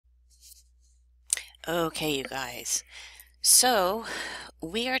Okay, you guys. So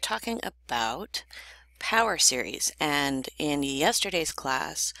we are talking about power series, and in yesterday's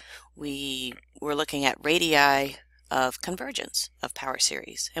class, we were looking at radii of convergence of power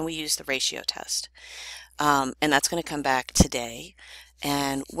series, and we used the ratio test. And that's going to come back today.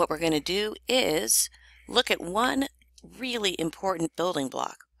 And what we're going to do is look at one really important building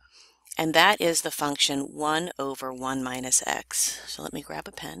block, and that is the function 1 over 1 minus x. So let me grab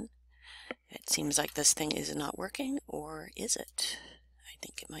a pen. It seems like this thing is not working, or is it? I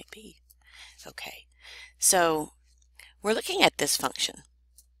think it might be. Okay, so we're looking at this function.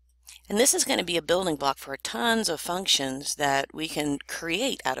 And this is going to be a building block for tons of functions that we can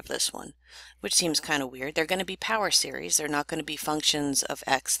create out of this one, which seems kind of weird. They're going to be power series. They're not going to be functions of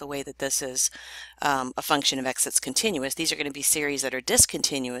x the way that this is a function of x that's continuous. These are going to be series that are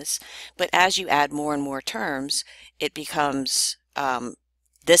discontinuous, but as you add more and more terms, it becomes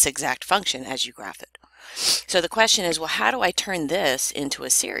this exact function as you graph it. So the question is, well, how do I turn this into a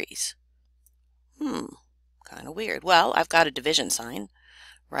series? Kind of weird. Well, I've got a division sign,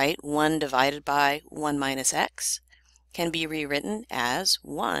 right? 1 divided by 1 minus x can be rewritten as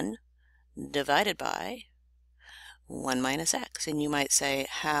 1 divided by 1 minus x. And you might say,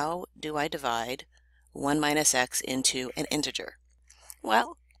 how do I divide 1 minus x into an integer?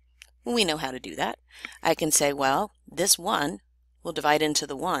 Well, we know how to do that. I can say, well, this 1 will divide into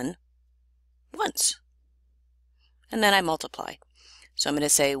the 1 once. And then I multiply. So I'm going to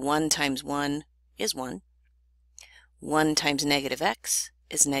say 1 times 1 is 1. 1 times negative x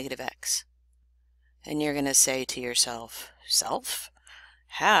is negative x. And you're going to say to yourself,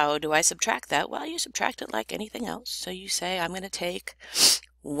 how do I subtract that? Well, you subtract it like anything else. So you say, I'm going to take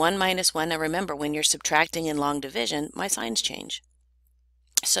 1 minus 1. Now remember, when you're subtracting in long division, my signs change.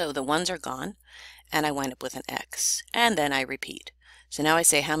 So the 1's are gone, and I wind up with an x. And then I repeat. So now I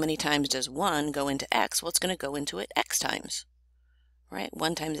say, how many times does 1 go into x? Well, it's going to go into it x times, right?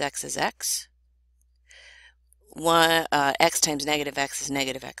 1 times x is x. X times negative x is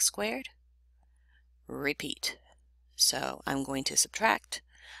negative x squared. Repeat. So I'm going to subtract,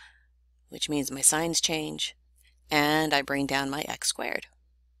 which means my signs change, and I bring down my x squared.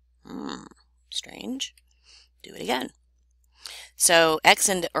 Strange. Do it again. So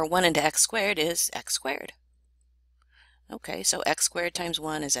 1 into x squared is x squared. Okay, so x squared times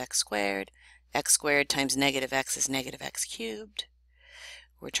 1 is x squared. X squared times negative x is negative x cubed.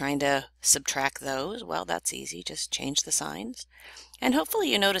 We're trying to subtract those. Well, that's easy. Just change the signs. And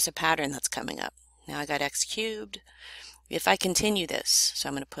hopefully you notice a pattern that's coming up. Now I got x cubed. If I continue this, so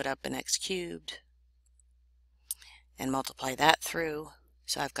I'm going to put up an x cubed and multiply that through.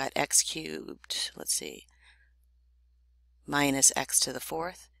 So I've got x cubed, let's see, minus x to the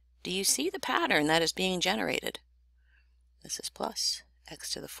 4th. Do you see the pattern that is being generated? This is plus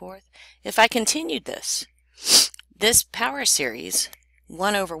x to the 4th. If I continued this power series,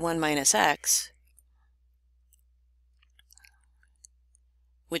 1 over 1 minus x,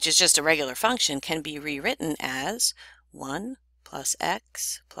 which is just a regular function, can be rewritten as 1 plus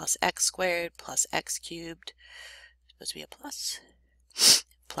x squared plus x cubed, supposed to be a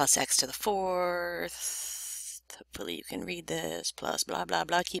plus x to the 4th. Hopefully you can read this, plus blah, blah,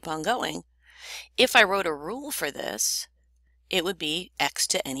 blah, keep on going. If I wrote a rule for this, it would be x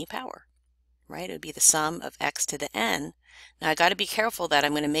to any power, right? It would be the sum of x to the n. Now I got to be careful that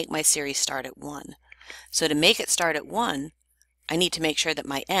I'm going to make my series start at 1. So to make it start at 1, I need to make sure that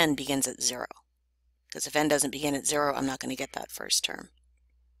my n begins at 0. Because if n doesn't begin at 0, I'm not going to get that first term.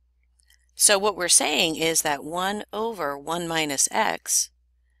 So what we're saying is that 1 over 1 minus x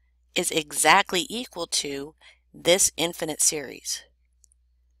is exactly equal to this infinite series,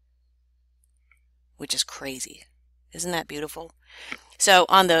 which is crazy. Isn't that beautiful? So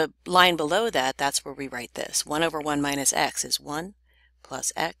on the line below that, that's where we write this. 1 over 1 minus x is 1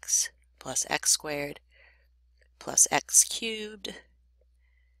 plus x squared plus x cubed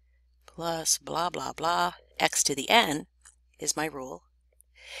plus blah, blah, blah. X to the n is my rule.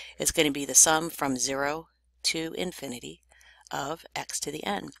 It's going to be the sum from 0 to infinity of x to the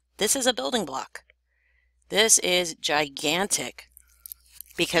n. This is a building block. This is gigantic,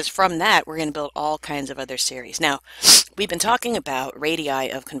 because from that we're going to build all kinds of other series. Now, we've been talking about radii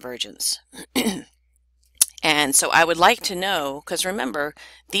of convergence. And so I would like to know, because remember,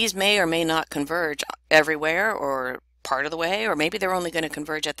 these may or may not converge everywhere or part of the way, or maybe they're only going to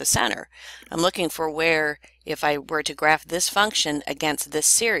converge at the center. I'm looking for where, if I were to graph this function against this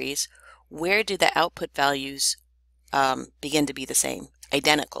series, where do the output values begin to be the same,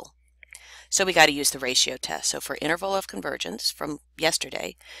 identical? So we got to use the ratio test. So for interval of convergence from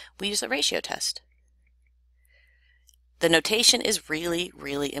yesterday, we use the ratio test. the notation is really,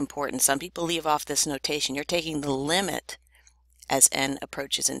 really important. Some people leave off this notation. You're taking the limit as n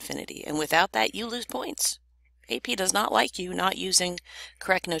approaches infinity. And without that, you lose points. AP does not like you not using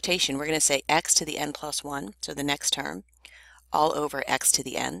correct notation. We're going to say x to the n plus 1, so the next term, all over x to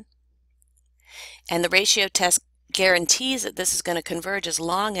the n. And the ratio test guarantees that this is going to converge as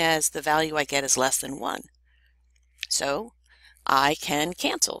long as the value I get is less than 1. So I can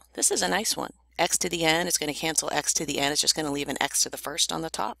cancel. This is a nice one. X to the n is going to cancel x to the n. It's just going to leave an x to the first on the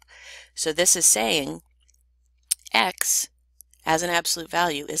top. So this is saying x as an absolute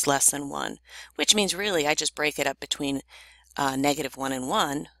value is less than 1, which means really I just break it up between -1 and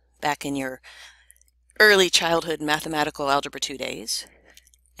 1 back in your early childhood mathematical algebra 2 days.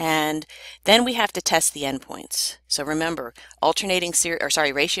 And then we have to test the endpoints. So remember,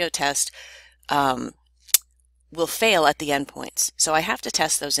 ratio test will fail at the endpoints. So I have to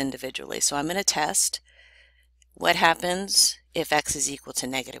test those individually. So I'm going to test what happens if x is equal to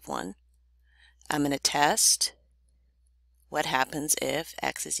 -1. I'm going to test what happens if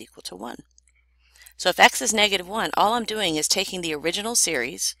x is equal to 1. So if x is -1, all I'm doing is taking the original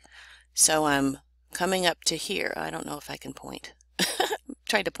series. So I'm coming up to here. I don't know if I can point.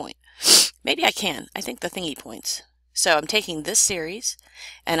 Try to point. Maybe I can. I think the thingy points. So I'm taking this series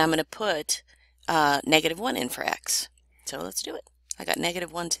and I'm going to put -1 in for x. So let's do it. I got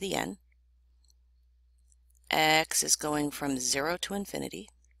 -1 to the n. X is going from 0 to infinity.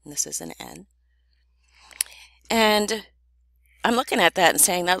 And this is an n. And I'm looking at that and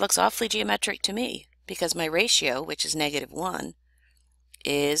saying that looks awfully geometric to me because my ratio, which is -1,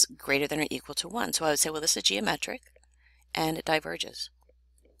 is greater than or equal to 1. So I would say, well, this is geometric and it diverges.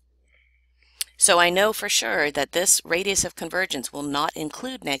 So I know for sure that this radius of convergence will not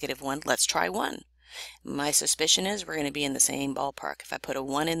include -1. Let's try 1. My suspicion is we're going to be in the same ballpark. If I put a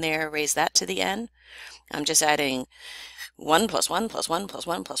 1 in there, raise that to the n, I'm just adding 1 plus 1 plus 1 plus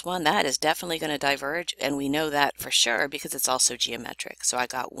 1 plus 1. That is definitely going to diverge, and we know that for sure because it's also geometric. So I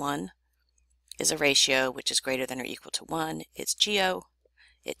got 1 is a ratio which is greater than or equal to 1. It's geo.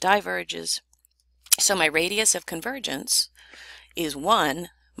 It diverges. So my radius of convergence is 1.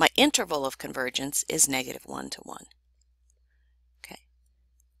 My interval of convergence is -1 to 1. Okay.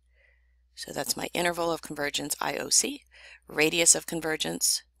 So that's my interval of convergence, IOC. Radius of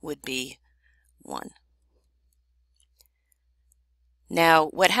convergence would be 1. Now,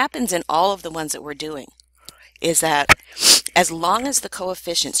 what happens in all of the ones that we're doing is that as long as the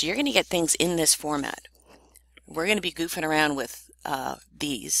coefficients, you're going to get things in this format. We're going to be goofing around with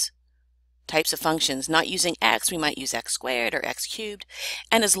these types of functions, not using x, we might use x squared or x cubed.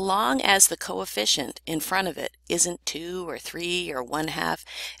 And as long as the coefficient in front of it isn't 2 or 3 or 1/2,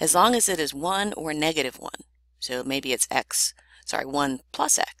 as long as it is 1 or -1, so maybe it's 1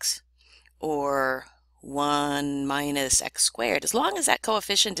 plus x, or 1 minus x squared, as long as that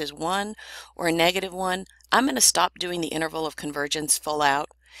coefficient is 1 or -1, I'm going to stop doing the interval of convergence full out,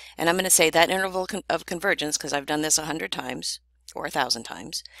 and I'm going to say that interval of convergence, because I've done this 100 times, or 1,000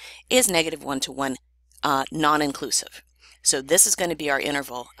 times, is -1 to 1 non-inclusive. So this is going to be our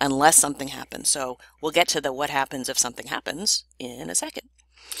interval unless something happens. So we'll get to the what happens if something happens in a second.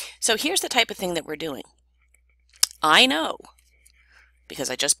 So here's the type of thing that we're doing. I know, because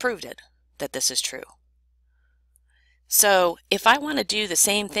I just proved it, that this is true. So if I want to do the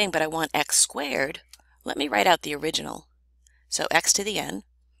same thing but I want x squared, let me write out the original. So x to the n,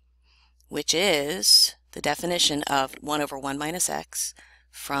 which is the definition of 1 over 1 minus x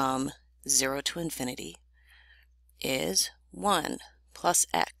from 0 to infinity, is 1 plus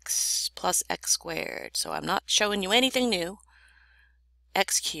x squared. So I'm not showing you anything new.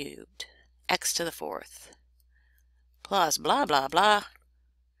 X cubed, x to the 4th, plus blah, blah, blah.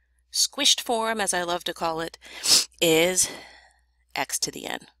 Squished form, as I love to call it, is x to the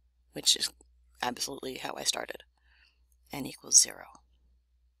n, which is absolutely how I started. N equals 0.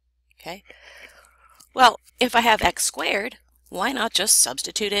 Okay? Well, if I have x squared, why not just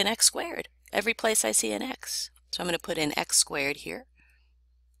substitute in x squared every place I see an x? So I'm going to put in x squared here.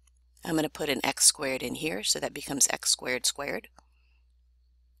 I'm going to put an x squared in here, so that becomes x squared squared.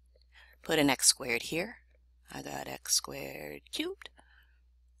 Put an x squared here. I got x squared cubed.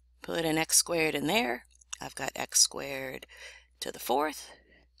 Put an x squared in there. I've got x squared to the 4th.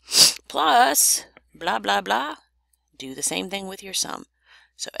 Plus, blah, blah, blah. Do the same thing with your sum.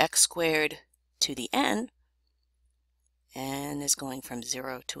 So x squared to the n is going from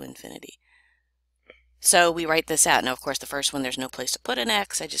 0 to infinity. So we write this out. Now, of course, the first one, there's no place to put an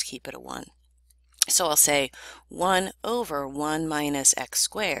x. I just keep it a 1. So I'll say 1 over 1 minus x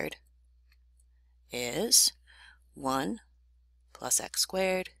squared is 1 plus x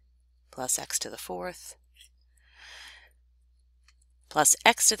squared plus x to the 4th plus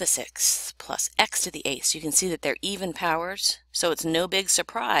x to the 6th plus x to the 8th. So you can see that they're even powers. So it's no big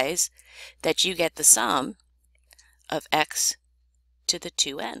surprise that you get the sum of x to the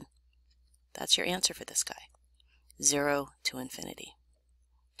 2n. That's your answer for this guy. 0 to infinity.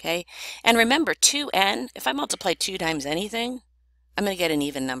 Okay, and remember 2n, if I multiply 2 times anything, I'm going to get an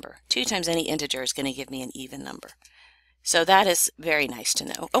even number. 2 times any integer is going to give me an even number. So that is very nice to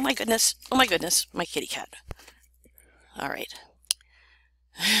know. Oh my goodness, my kitty cat. All right.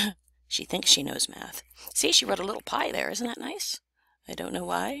 She thinks she knows math. See, she wrote a little pie there. Isn't that nice? I don't know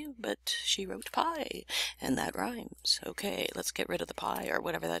why, but she wrote pie, and that rhymes. Okay, let's get rid of the pie or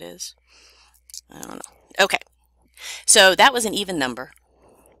whatever that is. I don't know. Okay, so that was an even number.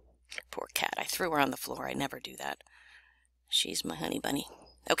 Poor cat. I threw her on the floor. I never do that. She's my honey bunny.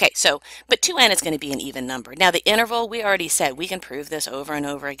 Okay, so, but 2n is going to be an even number. Now, the interval, we already said we can prove this over and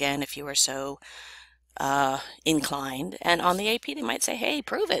over again if you are so inclined. And on the AP, they might say, hey,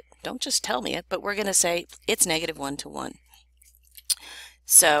 prove it. Don't just tell me it. But we're going to say it's -1 to 1.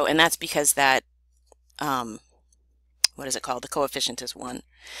 So, and that's because that, what is it called? The coefficient is 1.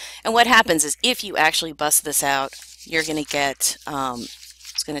 And what happens is if you actually bust this out, you're going to get,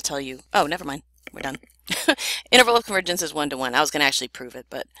 it's going to tell you, oh, never mind. We're done. Interval of convergence is 1 to 1. I was going to actually prove it,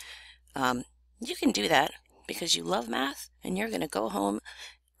 but you can do that because you love math and you're going to go home,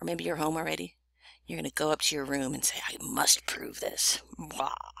 or maybe you're home already. You're going to go up to your room and say, I must prove this.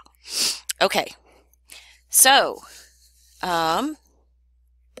 Blah. Okay, so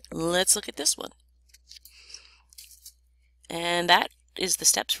let's look at this one. And that is the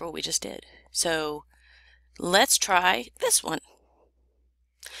steps for what we just did. So let's try this one.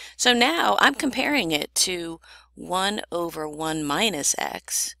 So now I'm comparing it to 1 over 1 minus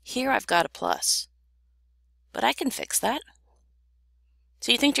x. Here I've got a plus, but I can fix that.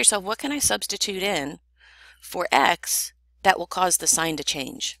 So you think to yourself, what can I substitute in for x that will cause the sign to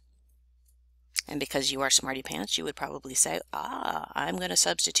change? And because you are smarty pants, you would probably say, I'm going to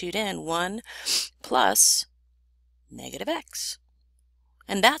substitute in 1 plus -x.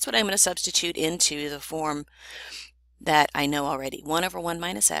 And that's what I'm going to substitute into the form that I know already. 1 over 1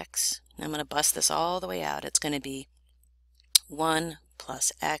 minus x. I'm going to bust this all the way out. It's going to be 1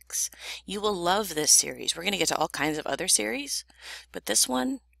 plus x. You will love this series. We're going to get to all kinds of other series, but this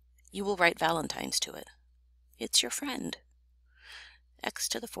one, you will write Valentine's to it. It's your friend. X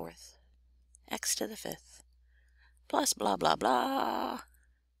to the 4th, x to the 5th, plus blah, blah, blah.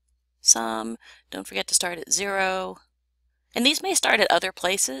 Sum. Don't forget to start at 0. And these may start at other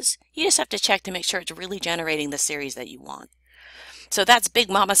places. You just have to check to make sure it's really generating the series that you want. So that's Big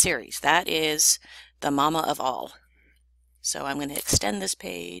Mama series. That is the mama of all. So I'm going to extend this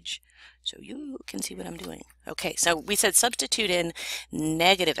page so you can see what I'm doing. Okay, so we said substitute in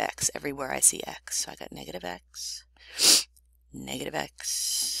 -x everywhere I see x. So I got -x,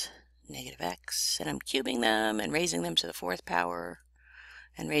 -x, -x, and I'm cubing them and raising them to the 4th power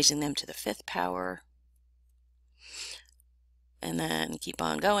and raising them to the 5th power. And then keep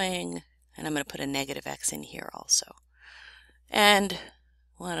on going, and I'm going to put a -x in here also. And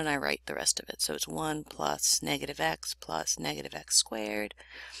why don't I write the rest of it? So it's 1 plus -x plus -x squared,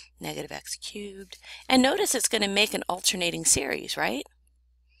 -x cubed. And notice it's going to make an alternating series, right?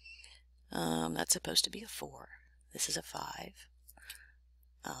 That's supposed to be a 4. This is a 5.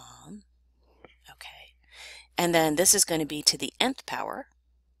 Okay. And then this is going to be to the nth power.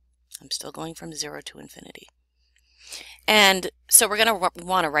 I'm still going from 0 to infinity. And so we're going to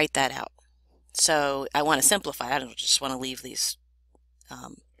want to write that out. So I want to simplify. I don't just want to leave these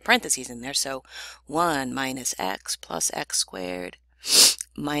parentheses in there. So 1 minus x plus x squared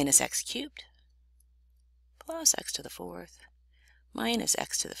minus x cubed plus x to the 4th minus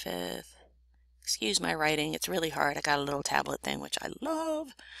x to the 5th. Excuse my writing. It's really hard. I got a little tablet thing, which I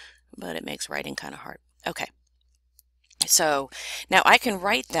love, but it makes writing kind of hard. Okay. So now I can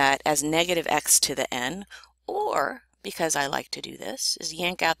write that as -x to the n, or, because I like to do this, is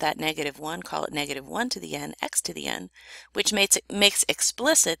yank out that -1, call it -1 to the n, x to the n, which makes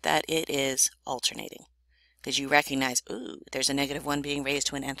explicit that it is alternating. Because you recognize, ooh, there's a -1 being raised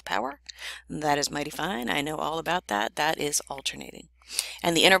to an nth power. That is mighty fine. I know all about that. That is alternating.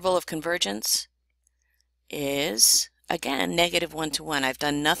 And the interval of convergence is, again, -1 to 1. I've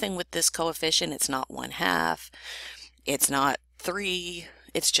done nothing with this coefficient. It's not 1/2. It's not 3.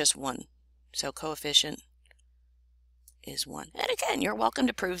 It's just 1. So coefficient is 1. And again, you're welcome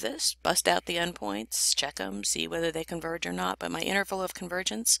to prove this. Bust out the endpoints, check them, see whether they converge or not. But my interval of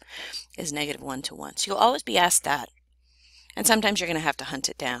convergence is -1 to 1. So you'll always be asked that. And sometimes you're going to have to hunt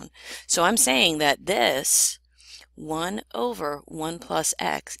it down. So I'm saying that this 1 over 1 plus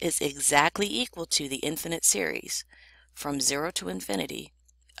x is exactly equal to the infinite series from 0 to infinity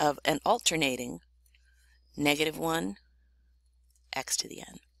of an alternating -1 x to the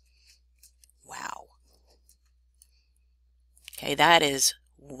n. Wow. Okay, that is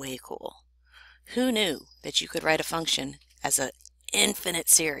way cool. Who knew that you could write a function as an infinite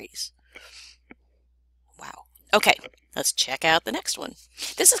series? Wow. Okay, let's check out the next one.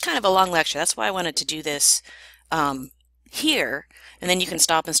 This is kind of a long lecture. That's why I wanted to do this here, and then you can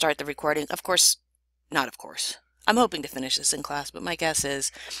stop and start the recording. Of course, not of course. I'm hoping to finish this in class, but my guess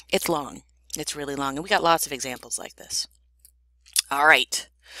is it's long. It's really long, and we got lots of examples like this. All right,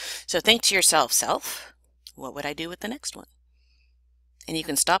 so think to yourself, self, what would I do with the next one? And you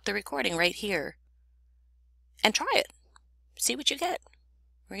can stop the recording right here and try it. See what you get.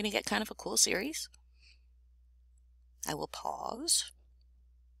 We're going to get kind of a cool series. I will pause.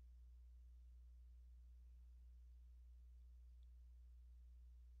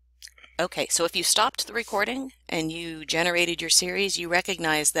 Okay, so if you stopped the recording and you generated your series, you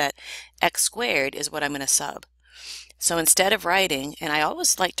recognize that x squared is what I'm going to sub. So instead of writing, and I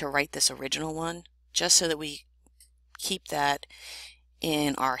always like to write this original one, just so that we keep that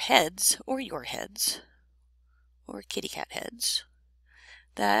in our heads, or your heads, or kitty cat heads,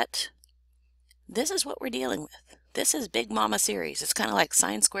 that this is what we're dealing with. This is Big Mama series. It's kind of like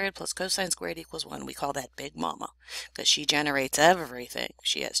sine squared plus cosine squared equals 1. We call that Big Mama because she generates everything.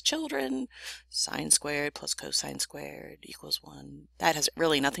 She has children. Sine squared plus cosine squared equals 1. That has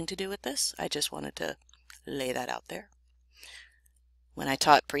really nothing to do with this. I just wanted to lay that out there. When I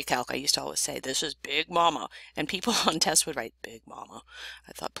taught pre-calc, I used to always say, this is Big Mama. And people on tests would write Big Mama.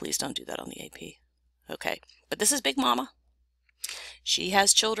 I thought, please don't do that on the AP. Okay, but this is Big Mama. She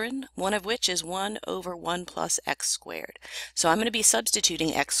has children, one of which is 1 over 1 plus x squared. So I'm going to be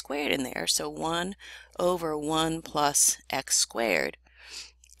substituting x squared in there. So 1 over 1 plus x squared.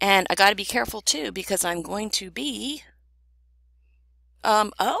 And I got to be careful too, because I'm going to be,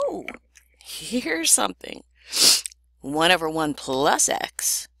 oh, here's something. 1 over 1 plus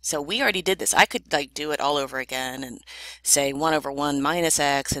x. So we already did this. I could like do it all over again and say 1 over 1 minus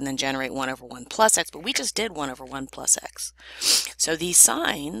x and then generate 1 over 1 plus x, but we just did 1 over 1 plus x. So these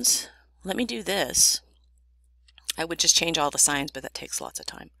signs, let me do this. I would just change all the signs, but that takes lots of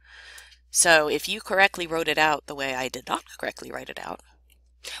time. So if you correctly wrote it out the way I did not correctly write it out,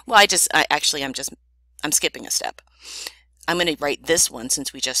 well, I'm skipping a step. I'm going to write this one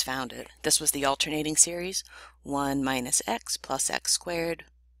since we just found it. This was the alternating series. 1 minus x plus x squared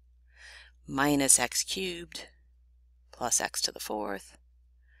minus x cubed plus x to the 4th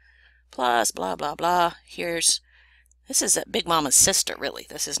plus blah, blah, blah. This is Big Mama's sister, really.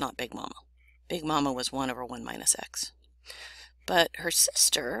 This is not Big Mama. Big Mama was 1 over 1 minus x. But her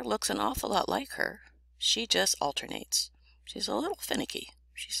sister looks an awful lot like her. She just alternates. She's a little finicky.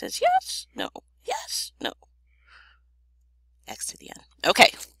 She says yes, no, yes, no. X to the n.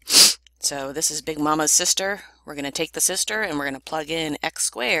 Okay, so this is Big Mama's sister. We're going to take the sister and we're going to plug in x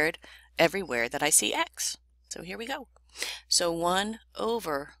squared everywhere that I see x. So here we go. So 1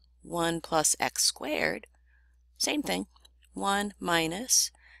 over 1 plus x squared, same thing. 1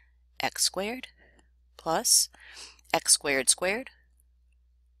 minus x squared plus x squared squared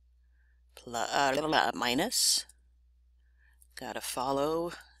plus, minus, gotta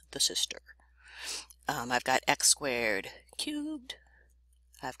follow the sister. I've got x squared cubed.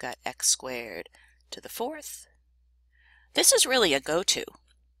 I've got x squared to the 4th. This is really a go-to.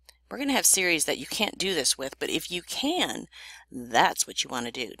 We're going to have series that you can't do this with, but if you can, that's what you want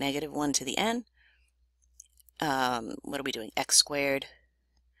to do. -1 to the n. What are we doing? X squared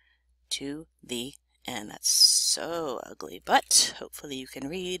to the n. That's so ugly, but hopefully you can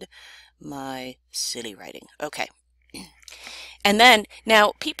read my silly writing. Okay. And then,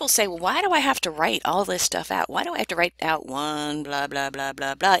 now people say, well, why do I have to write all this stuff out? Why do I have to write out 1, blah, blah, blah,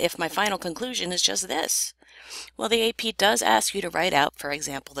 blah, blah, if my final conclusion is just this? Well, the AP does ask you to write out, for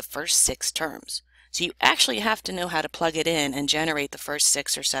example, the first 6 terms. So you actually have to know how to plug it in and generate the first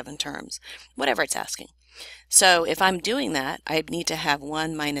 6 or 7 terms, whatever it's asking. So if I'm doing that, I need to have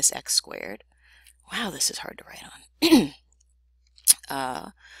 1 minus x squared. Wow, this is hard to write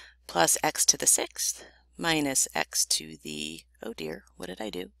on. Plus x to the 6th minus x to the, oh dear, what did I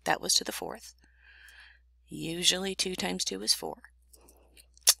do? That was to the 4th. Usually 2 times 2 is 4.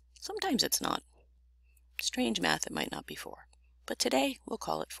 Sometimes it's not. Strange math, it might not be 4. But today, we'll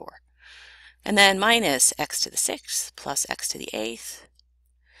call it 4. And then minus x to the 6th plus x to the 8th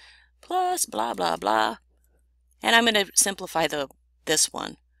plus blah, blah, blah. And I'm going to simplify this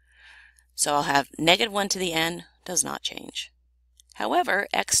one. So I'll have -1 to the n does not change. However,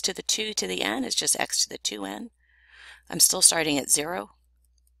 x to the 2 to the n is just x to the 2n. I'm still starting at 0.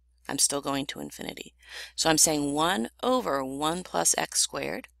 I'm still going to infinity. So I'm saying 1 over 1 plus x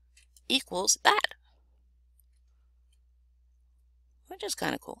squared equals that, which is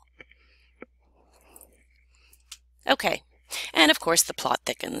kind of cool. Okay, and of course the plot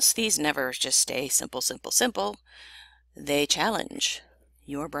thickens. These never just stay simple, simple, simple. They challenge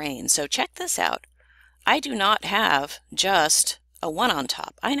your brain. So check this out. I do not have just a 1 on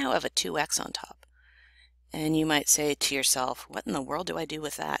top. I now have a 2x on top. And you might say to yourself, what in the world do I do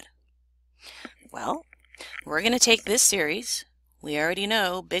with that? Well, we're going to take this series. We already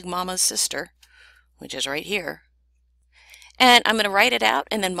know Big Mama's sister, which is right here. And I'm going to write it out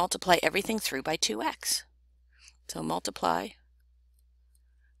and then multiply everything through by 2x. So multiply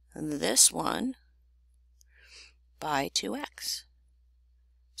this one by 2x.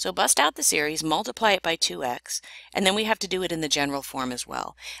 So bust out the series, multiply it by 2x, and then we have to do it in the general form as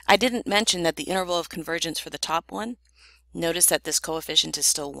well. I didn't mention that the interval of convergence for the top one, notice that this coefficient is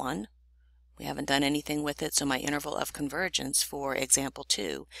still 1. We haven't done anything with it, so my interval of convergence for example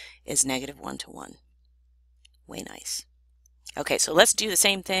 2 is -1 to 1. Way nice. Okay, so let's do the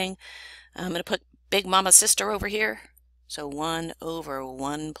same thing. I'm going to put Big Mama's sister over here. So 1 over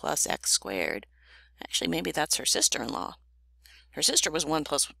 1 plus x squared. Actually, maybe that's her sister-in-law. Her sister was 1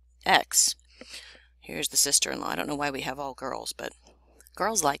 plus x. Here's the sister-in-law. I don't know why we have all girls, but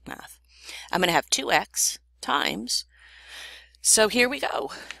girls like math. I'm going to have 2x times. So here we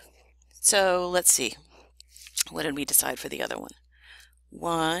go. So let's see. What did we decide for the other one?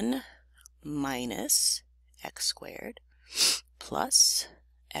 1 minus x squared plus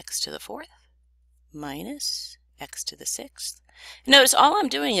x to the 4th minus x to the 6th. Notice all I'm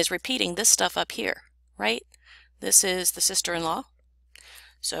doing is repeating this stuff up here, right? This is the sister-in-law,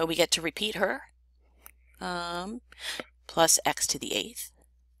 so we get to repeat her, plus x to the 8th,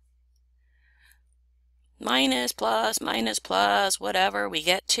 minus, plus, whatever, we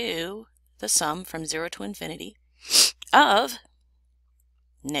get to the sum from 0 to infinity of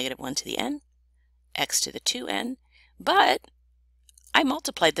 -1 to the n, x to the 2n, but I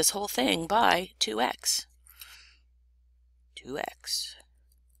multiplied this whole thing by 2x. 2x.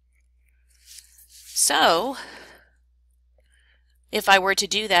 So, if I were to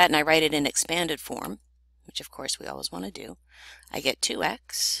do that and I write it in expanded form, which of course we always want to do, I get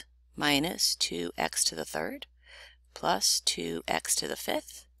 2x minus 2x to the 3rd plus 2x to the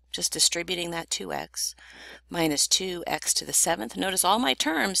 5th, just distributing that 2x, minus 2x to the 7th. Notice all my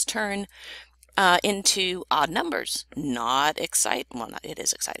terms turn into odd numbers. Not exciting. Well, it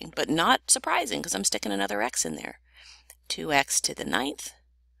is exciting, but not surprising because I'm sticking another x in there. 2x to the 9th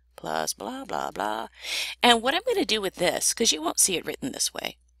plus blah, blah, blah. And what I'm going to do with this, because you won't see it written this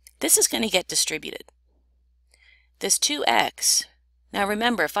way, this is going to get distributed. This 2x, now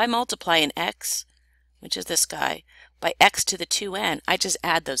remember, if I multiply an x, which is this guy, by x to the 2n, I just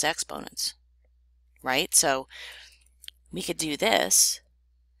add those exponents, right? So we could do this.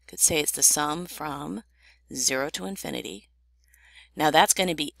 Could say it's the sum from 0 to infinity. Now that's going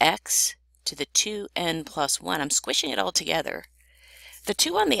to be x to the 2n plus 1. I'm squishing it all together. The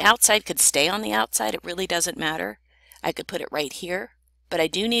 2 on the outside could stay on the outside. It really doesn't matter. I could put it right here, but I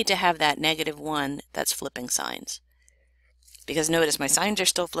do need to have that -1 that's flipping signs. Because notice my signs are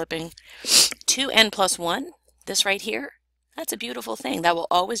still flipping. 2n plus 1, this right here, that's a beautiful thing. That will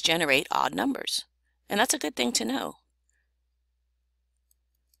always generate odd numbers. And that's a good thing to know.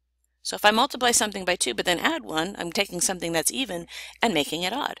 So if I multiply something by 2 but then add 1, I'm taking something that's even and making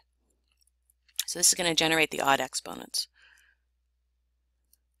it odd. So this is going to generate the odd exponents.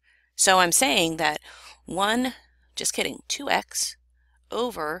 So I'm saying that 2x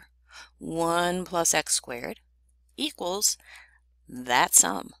over 1 plus x squared equals that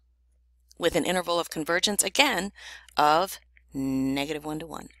sum with an interval of convergence, again, of -1 to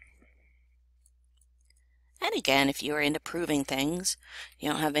 1. And again, if you are into proving things, you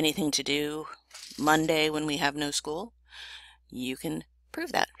don't have anything to do Monday when we have no school, you can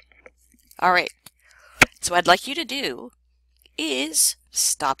prove that. All right, so what I'd like you to do is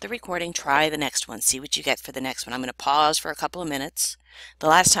stop the recording, try the next one, see what you get for the next one. I'm going to pause for a couple of minutes. The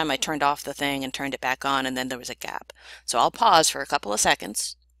last time I turned off the thing and turned it back on, and then there was a gap. So I'll pause for a couple of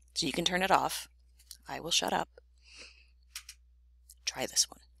seconds so you can turn it off. I will shut up. Try this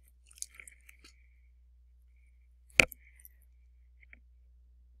one.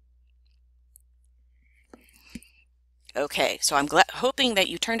 Okay, so I'm hoping that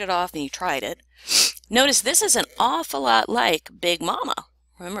you turned it off and you tried it. Notice this is an awful lot like Big Mama.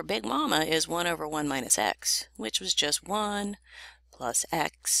 Remember, Big Mama is 1 over 1 minus x, which was just 1 plus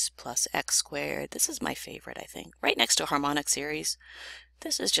x squared. This is my favorite, I think. Right next to harmonic series.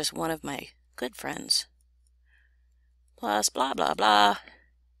 This is just one of my good friends. Plus blah, blah, blah.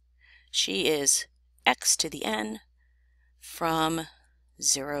 She is x to the n from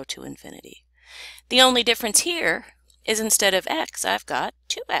 0 to infinity. The only difference here is instead of x, I've got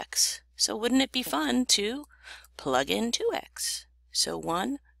 2x. So wouldn't it be fun to plug in 2x? So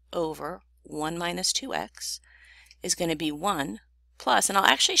 1 over 1 minus 2x is going to be 1 plus, and I'll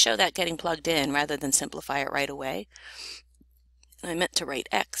actually show that getting plugged in rather than simplify it right away. I meant to write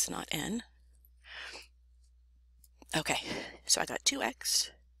x, not n. Okay, so I got 2x,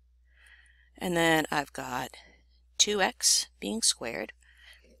 and then I've got 2x being squared.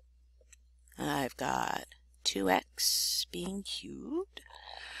 I've got 2x being cubed,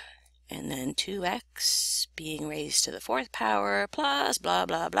 and then 2x being raised to the 4th power plus blah,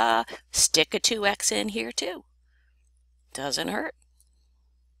 blah, blah. Stick a 2x in here too. Doesn't hurt.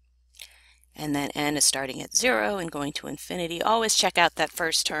 And then n is starting at 0 and going to infinity. Always check out that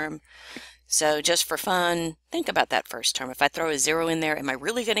first term. So just for fun, think about that first term. If I throw a 0 in there, am I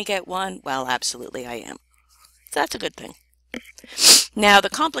really going to get 1? Well, absolutely I am. So that's a good thing. Now, the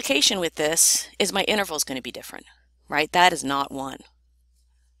complication with this is my interval is going to be different, right? That is not 1,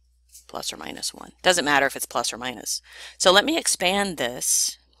 plus or minus 1. Doesn't matter if it's plus or minus. So let me expand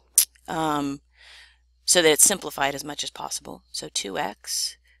this so that it's simplified as much as possible. So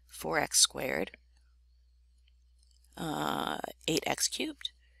 2x, 4x squared, 8x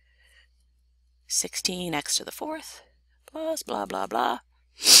cubed, 16x to the 4th, plus blah, blah, blah.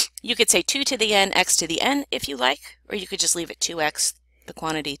 You could say 2 to the n, x to the n if you like, or you could just leave it 2x, the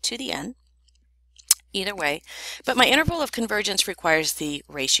quantity, to the n. Either way. But my interval of convergence requires the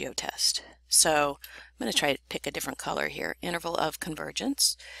ratio test. So I'm going to try to pick a different color here. Interval of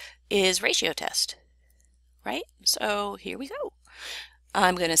convergence is ratio test, right? So here we go.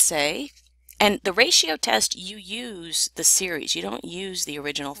 I'm going to say, and the ratio test, you use the series. You don't use the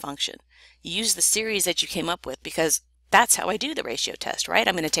original function. You use the series that you came up with, because that's how I do the ratio test, right?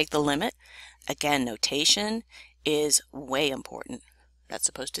 I'm going to take the limit. Again, notation is way important. That's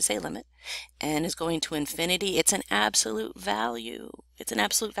supposed to say limit. N is going to infinity. It's an absolute value. It's an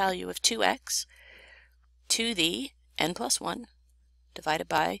absolute value of 2x to the n plus 1 divided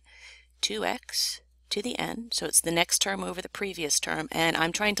by 2x to the n. So it's the next term over the previous term, and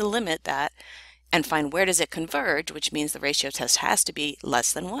I'm trying to limit that and find where does it converge, which means the ratio test has to be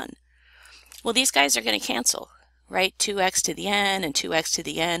less than 1. Well, these guys are going to cancel, right? 2x to the n and 2x to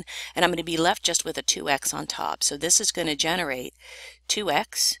the n, and I'm going to be left just with a 2x on top. So this is going to generate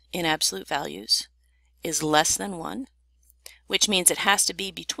 2x in absolute values is less than 1, which means it has to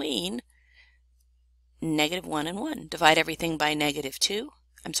be between -1 and 1. Divide everything by -2.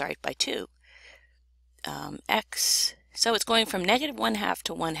 I'm sorry, by 2. X. So it's going from -1/2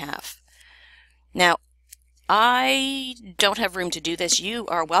 to 1/2. Now, I don't have room to do this. You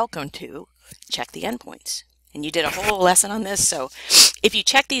are welcome to check the endpoints. And you did a whole lesson on this. So if you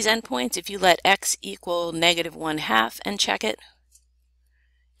check these endpoints, if you let x equal -1/2 and check it,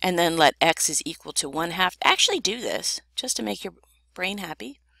 and then let x is equal to 1/2, actually do this just to make your brain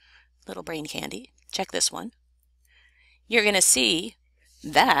happy. Little brain candy. Check this one. You're going to see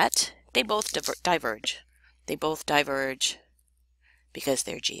that they both diverge. They both diverge because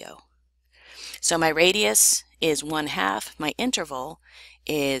they're geo. So my radius is 1/2. My interval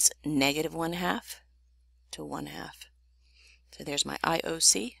is -1/2 to 1/2. So there's my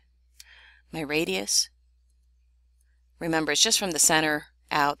IOC. My radius. Remember, it's just from the center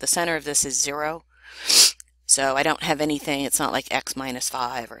out. The center of this is 0. So I don't have anything. It's not like x minus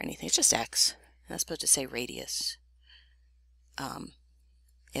 5 or anything. It's just x. And that's supposed to say radius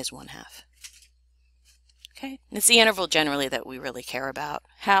is 1/2. Okay, and it's the interval generally that we really care about.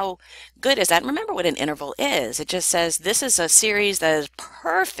 How good is that? And remember what an interval is. It just says this is a series that is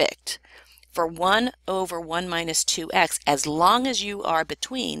perfect for 1 over 1 minus 2x as long as you are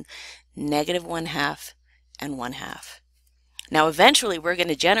between -1/2 and 1/2. Now eventually we're going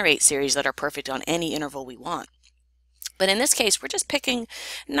to generate series that are perfect on any interval we want. But in this case, we're just picking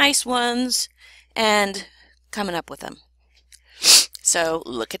nice ones and coming up with them. So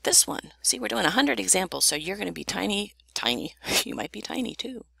look at this one. See, we're doing 100 examples, so you're going to be tiny. You might be tiny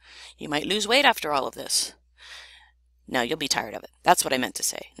too. You might lose weight after all of this. No, you'll be tired of it. That's what I meant to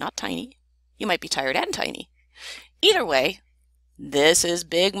say. Not tiny. You might be tired and tiny. Either way, this is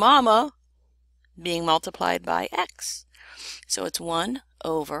Big Mama being multiplied by x. So it's 1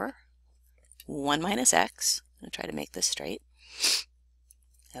 over 1 minus x. I'm going to try to make this straight.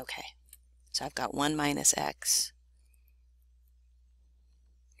 Okay, so I've got 1 minus x.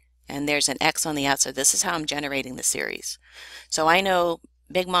 And there's an x on the outside. This is how I'm generating the series. So I know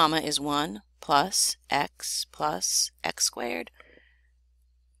Big Mama is 1 plus x squared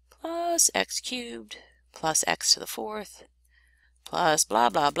plus x cubed plus x to the 4th plus blah,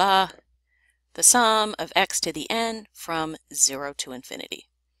 blah, blah, the sum of x to the n from 0 to infinity.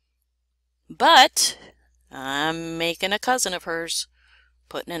 But I'm making a cousin of hers,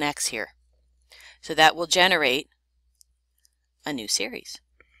 putting an x here. So that will generate a new series,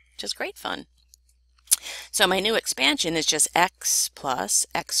 which is great fun. So my new expansion is just x plus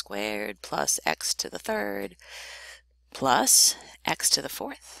x squared plus x to the third plus x to the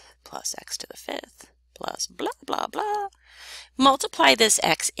fourth plus x to the fifth plus blah, blah, blah. Multiply this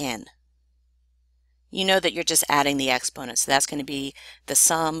x in. You know that you're just adding the exponents. So that's going to be the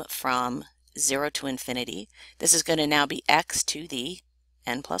sum from 0 to infinity. This is going to now be x to the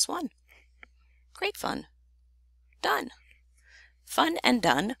n plus 1. Great fun. Done. Fun and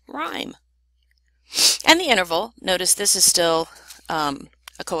done rhyme. And the interval, notice this is still a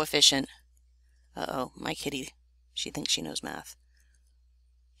coefficient. Uh-oh, my kitty, she thinks she knows math.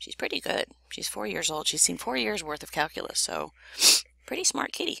 She's pretty good. She's 4 years old. She's seen 4 years worth of calculus, so pretty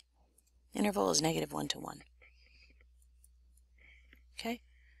smart kitty. Interval is -1 to 1. Okay.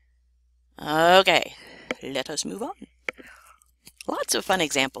 Okay, let us move on. Lots of fun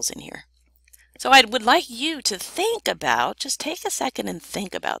examples in here. So I would like you to think about, just take a second and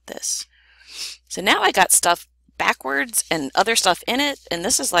think about this. So now I got stuff backwards and other stuff in it, and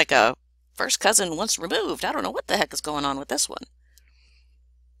this is like a first cousin once removed. I don't know what the heck is going on with this one.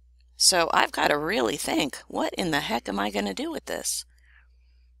 So I've got to really think, what in the heck am I going to do with this?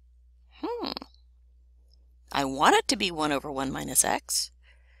 I want it to be 1 over 1 minus x,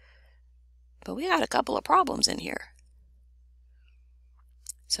 but we got a couple of problems in here.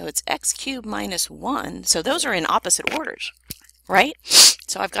 So it's x cubed minus 1. So those are in opposite orders, right?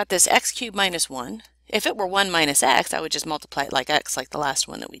 So I've got this x cubed minus 1. If it were 1 minus x, I would just multiply it like x, like the last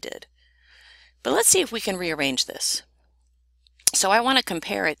one that we did. But let's see if we can rearrange this. So I want to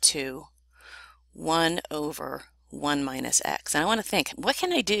compare it to 1 over 1 minus x. And I want to think, what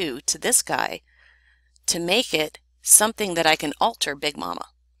can I do to this guy to make it something that I can alter Big Mama?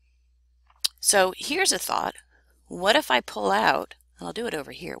 So here's a thought. What if I pull out, and I'll do it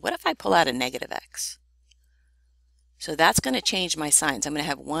over here, what if I pull out a negative x? So that's going to change my signs. I'm going to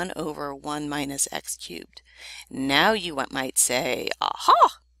have 1 over 1 minus x cubed. Now you might say,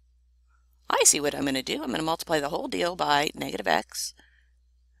 aha! I see what I'm going to do. I'm going to multiply the whole deal by negative x,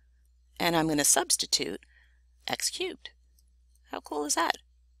 and I'm going to substitute x cubed. How cool is that?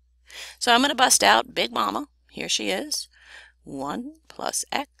 So I'm going to bust out Big Mama. Here she is. 1 plus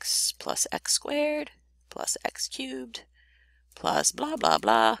x squared plus x cubed plus blah, blah,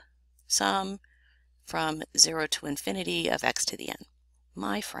 blah, sum from 0 to infinity of x to the n.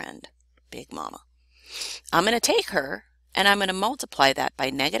 My friend, Big Mama. I'm going to take her, and I'm going to multiply that by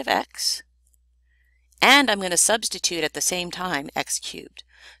negative x, and I'm going to substitute at the same time x cubed.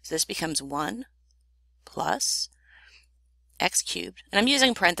 So this becomes 1 plus x cubed, and I'm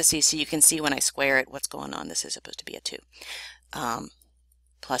using parentheses so you can see when I square it what's going on. This is supposed to be a 2.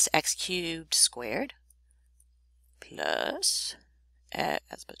 Plus x cubed squared plus,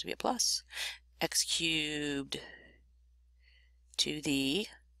 that's supposed to be a plus, x cubed to the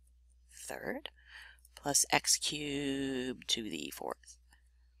third plus x cubed to the fourth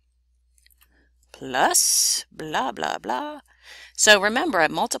plus blah, blah, blah. So remember,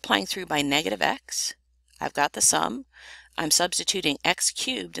 I'm multiplying through by negative x. I've got the sum. I'm substituting x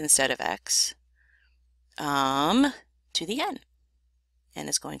cubed instead of x to the n. And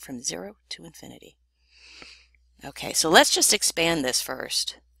it's going from 0 to infinity. Okay, so let's just expand this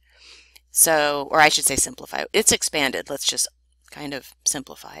first. So, or I should say simplify. It's expanded. Let's just kind of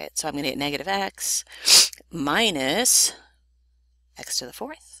simplify it. So I'm going to get negative x minus x to the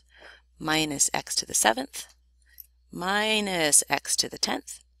fourth minus x to the seventh minus x to the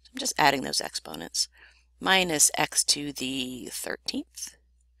 10th. I'm just adding those exponents. Minus x to the 13th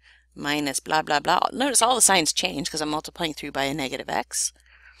minus blah, blah, blah. Notice all the signs change because I'm multiplying through by a negative x.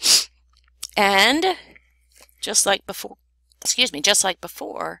 And just like before,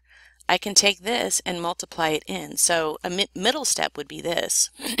 I can take this and multiply it in. So a middle step would be this,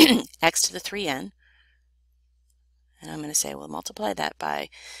 x to the 3n. And I'm going to say, well, multiply that by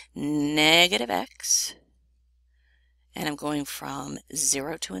negative x. And I'm going from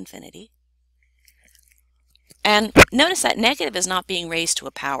 0 to infinity. And notice that negative is not being raised to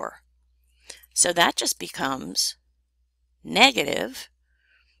a power. So that just becomes negative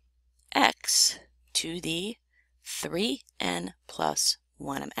x to the 3n plus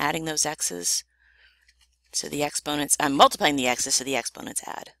 1. I'm adding those x's. So the exponents, I'm multiplying the x's so the exponents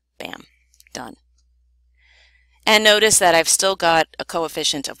add. Bam. Done. And notice that I've still got a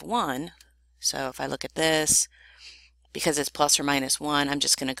coefficient of 1. So if I look at this, because it's plus or minus 1, I'm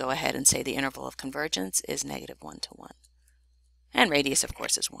just going to go ahead and say the interval of convergence is -1 to 1. And radius, of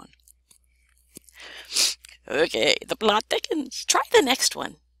course, is 1. Okay, the plot thickens. Try the next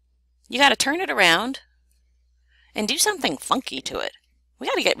one. You got to turn it around and do something funky to it. We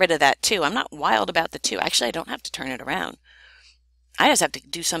got to get rid of that 2. I'm not wild about the 2. Actually, I don't have to turn it around. I just have to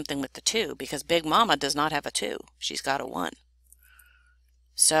do something with the 2 because Big Mama does not have a 2. She's got a 1.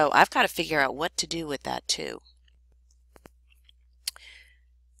 So I've got to figure out what to do with that 2.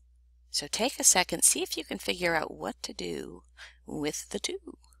 So take a second, see if you can figure out what to do with the 2.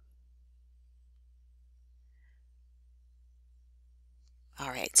 All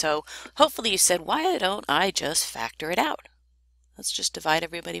right, so hopefully you said, why don't I just factor it out? Let's just divide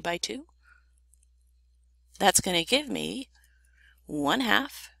everybody by 2. That's going to give me 1/2.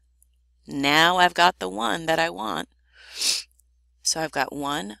 Now I've got the 1 that I want. So I've got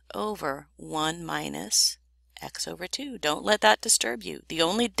 1 over 1 minus x over 2. Don't let that disturb you. The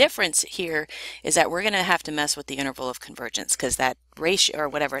only difference here is that we're going to have to mess with the interval of convergence because that ratio, or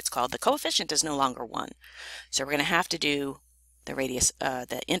whatever it's called, the coefficient is no longer 1. So we're going to have to do the radius,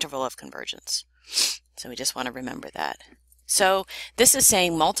 the interval of convergence. So we just want to remember that. So this is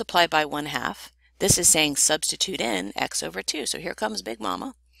saying multiply by 1/2. This is saying substitute in x over 2. So here comes Big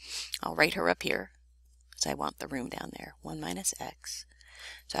Mama. I'll write her up here because I want the room down there. 1 minus x.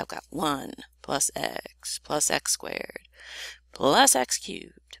 So I've got 1 plus x squared plus x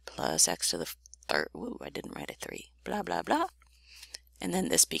cubed plus x to the 3rd. Ooh, I didn't write a 3. Blah, blah, blah. And then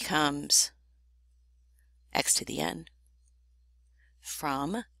this becomes x to the n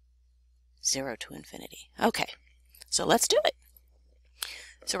from 0 to infinity. Okay, so let's do it.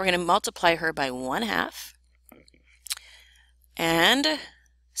 So we're going to multiply her by 1/2 and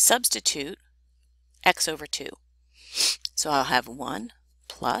substitute x over 2. So I'll have 1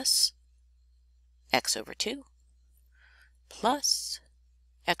 plus x over 2 plus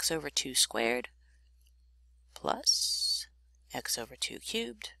x over 2 squared plus x over 2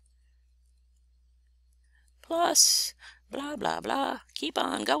 cubed plus blah, blah, blah. Keep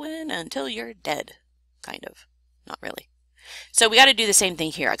on going until you're dead. Kind of. Not really. So we got to do the same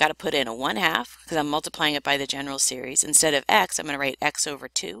thing here. I got to put in a 1/2 because I'm multiplying it by the general series. Instead of x, I'm going to write x over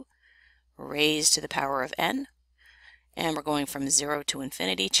 2 raised to the power of n. And we're going from 0 to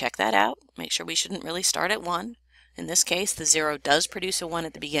infinity. Check that out. Make sure we shouldn't really start at 1. In this case, the 0 does produce a 1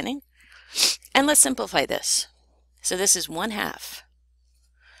 at the beginning. And let's simplify this. So this is 1/2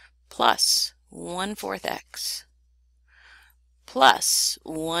 plus 1/4 x plus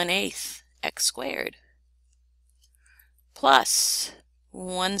 1/8 x squared plus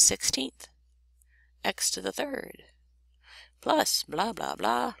 1/16 x to the 3rd plus blah, blah,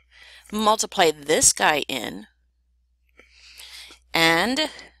 blah. Multiply this guy in. And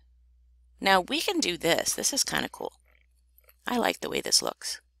now we can do this. This is kind of cool. I like the way this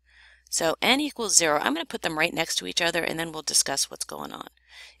looks. So n equals 0. I'm going to put them right next to each other and then we'll discuss what's going on.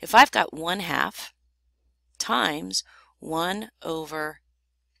 If I've got 1/2 times 1 over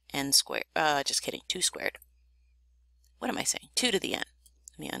n squared, just kidding, 2 squared. What am I saying? 2 to the n.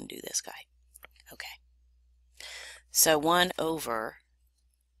 Let me undo this guy. Okay. So 1 over,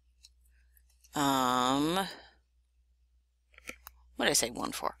 what did I say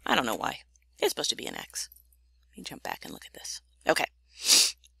 1 for? I don't know why. It's supposed to be an x. Let me jump back and look at this. Okay.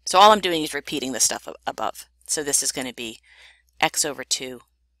 So all I'm doing is repeating the stuff above. So this is going to be x over 2.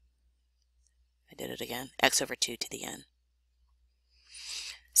 I did it again. X over 2 to the n.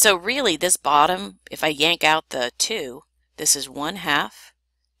 So really this bottom, if I yank out the 2, this is 1/2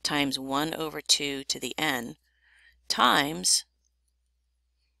 times 1 over 2 to the n times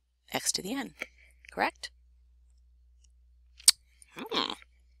x to the n. Correct?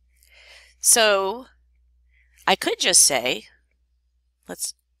 So I could just say,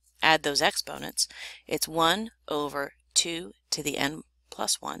 let's add those exponents. It's 1 over 2 to the n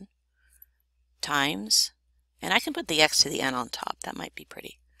plus 1 times, and I can put the x to the n on top. That might be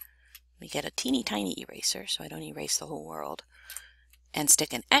pretty. Let me get a teeny tiny eraser so I don't erase the whole world, and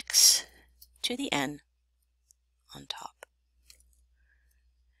stick an x to the n on top.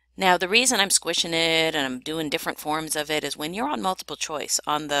 Now the reason I'm squishing it and I'm doing different forms of it is when you're on multiple choice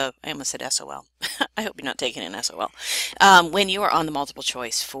on the, I almost said SOL. I hope you're not taking an SOL. When you are on the multiple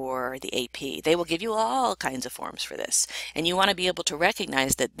choice for the AP, they will give you all kinds of forms for this. And you want to be able to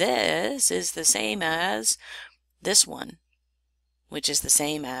recognize that this is the same as this one, which is the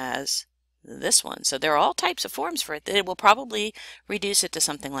same as this one. So there are all types of forms for it that it will probably reduce it to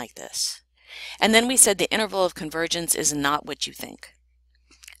something like this. And then we said the interval of convergence is not what you think.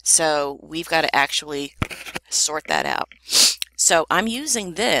 So we've got to actually sort that out. So I'm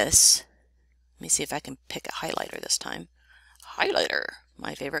using this. Let me see if I can pick a highlighter this time. Highlighter,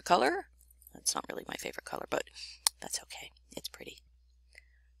 my favorite color. That's not really my favorite color, but that's okay. It's pretty.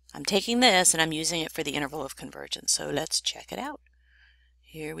 I'm taking this and I'm using it for the interval of convergence. So let's check it out.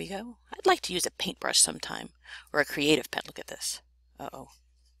 Here we go. I'd like to use a paintbrush sometime, or a creative pen. Look at this. Uh-oh.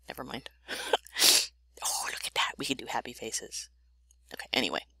 Never mind. Oh, look at that. We can do happy faces. Okay,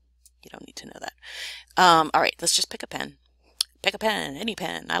 anyway, you don't need to know that. All right, let's just pick a pen. Pick a pen, any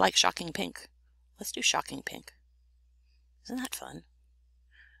pen. I like shocking pink. Let's do shocking pink. Isn't that fun?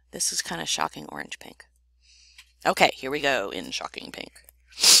 This is kind of shocking orange pink. Okay, here we go in shocking pink.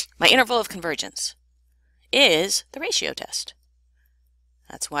 My interval of convergence is the ratio test.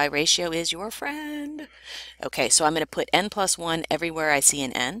 That's why ratio is your friend. Okay, so I'm going to put n plus 1 everywhere I see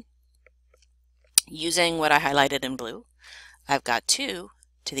an n. Using what I highlighted in blue, I've got 2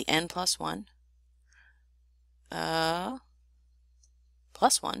 to the n plus 1 plus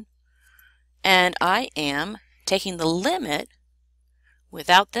 1. And I am taking the limit.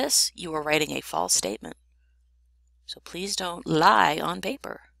 Without this, you are writing a false statement. So please don't lie on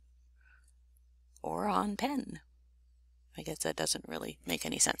paper or on pen. I guess that doesn't really make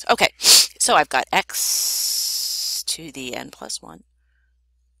any sense. Okay, so I've got x to the n plus 1.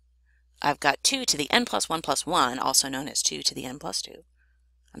 I've got 2 to the n plus 1 plus 1, also known as 2 to the n plus 2.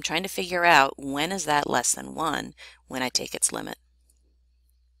 I'm trying to figure out when is that less than 1 when I take its limit.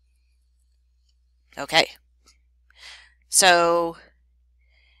 Okay, so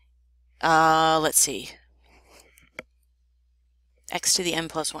let's see. X to the n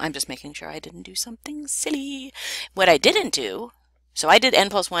plus 1. I'm just making sure I didn't do something silly. What I didn't do, so I did n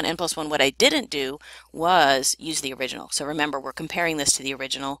plus 1, n plus 1. What I didn't do was use the original. So remember, we're comparing this to the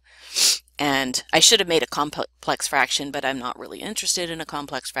original. And I should have made a complex fraction, but I'm not really interested in a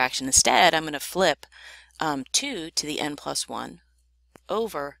complex fraction. Instead, I'm going to flip 2 to the n plus 1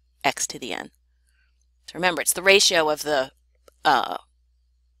 over x to the n. So remember, it's the ratio of the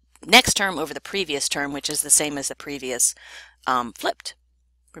next term over the previous term, which is the same as the previous flipped.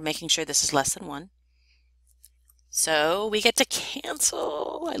 We're making sure this is less than 1. So we get to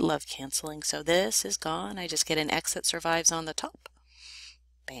cancel. I love canceling. So this is gone. I just get an x that survives on the top.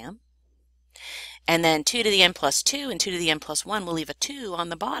 Bam. And then 2 to the n plus 2 and 2 to the n plus 1 will leave a 2 on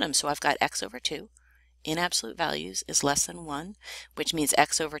the bottom. So I've got x over 2 in absolute values is less than 1, which means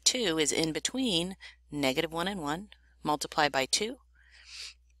x over 2 is in between negative 1 and 1 multiplied by 2.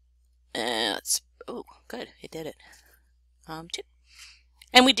 Oh, good. It did it. 2.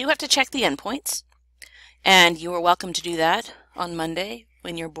 And we do have to check the endpoints. And you are welcome to do that on Monday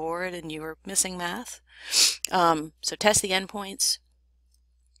when you're bored and you're missing math. So test the endpoints.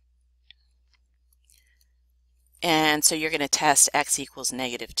 And so you're going to test x equals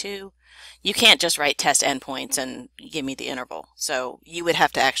negative 2. You can't just write test endpoints and give me the interval. So you would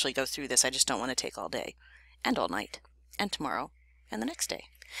have to actually go through this. I just don't want to take all day and all night and tomorrow and the next day.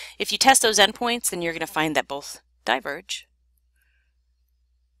 If you test those endpoints, then you're going to find that both diverge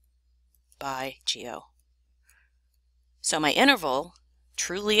by GO. So my interval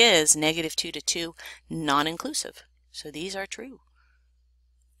truly is negative 2 to 2, non-inclusive. So these are true.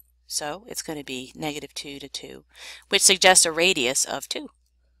 So it's going to be negative 2 to 2, which suggests a radius of 2,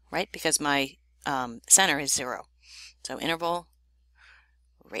 right? Because my center is 0. So interval,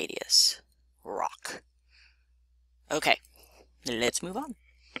 radius, rock. Okay, let's move on.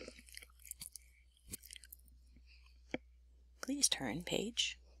 Please turn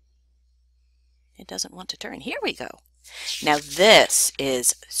page. It doesn't want to turn. Here we go. Now this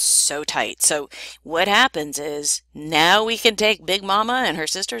is so tight. So what happens is now we can take Big Mama and her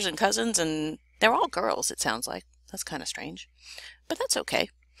sisters and cousins, and they're all girls, it sounds like. That's kind of strange, but that's okay.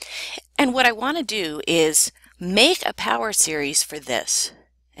 And what I want to do is make a power series for this.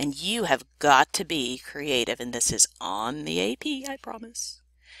 And you have got to be creative, and this is on the AP, I promise.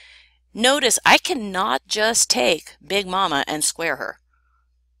 Notice I cannot just take Big Mama and square her.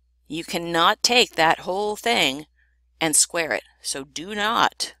 You cannot take that whole thing and square it. So do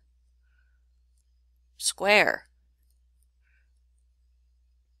not square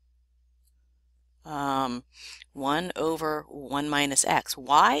 1 over 1 minus x.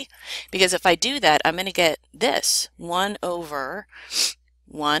 Why? Because if I do that, I'm going to get this 1 over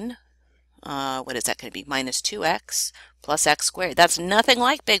 1, what is that going to be? Minus 2x plus x squared. That's nothing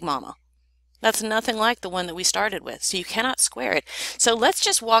like Big Mama. That's nothing like the one that we started with. So you cannot square it. So let's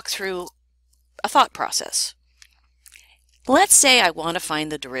just walk through a thought process. Let's say I want to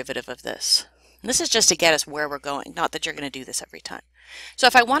find the derivative of this. And this is just to get us where we're going, not that you're going to do this every time. So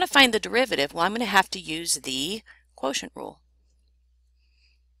if I want to find the derivative, well, I'm going to have to use the quotient rule.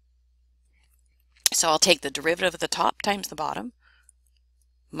 So I'll take the derivative of the top times the bottom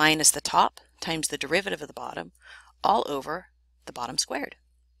minus the top times the derivative of the bottom all over the bottom squared.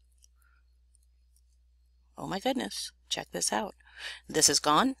 Oh my goodness. check this out. This is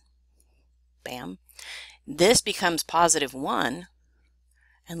gone. Bam. This becomes positive 1.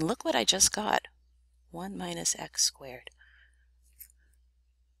 And look what I just got. 1 minus x squared.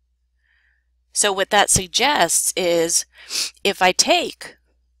 So what that suggests is if I take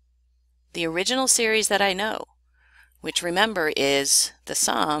the original series that I know, which remember is the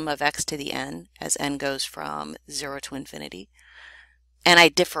sum of x to the n as n goes from 0 to infinity, and I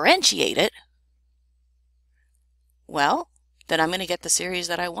differentiate it, well, then I'm going to get the series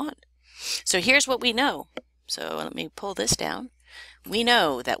that I want. So here's what we know. So let me pull this down. We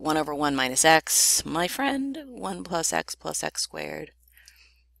know that 1 over 1 minus x, my friend, 1 plus x squared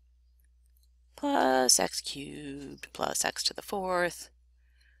plus x cubed plus x to the 4th.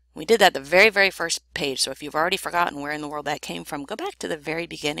 We did that the very, very first page, so if you've already forgotten where in the world that came from, go back to the very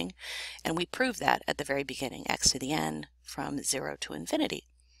beginning, and we proved that at the very beginning, x to the n from 0 to infinity.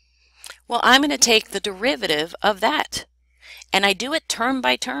 Well, I'm going to take the derivative of that, and I do it term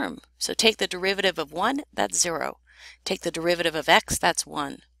by term. So take the derivative of 1, that's 0. Take the derivative of x, that's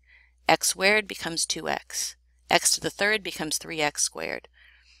 1. X squared becomes 2x. X to the 3rd becomes 3x squared.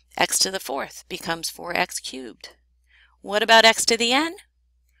 X to the 4th becomes 4x cubed. What about x to the n?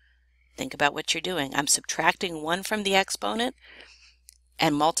 Think about what you're doing. I'm subtracting 1 from the exponent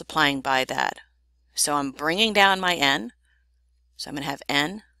and multiplying by that. So I'm bringing down my n. So I'm going to have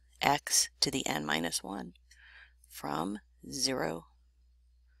n x to the n minus 1 from 0.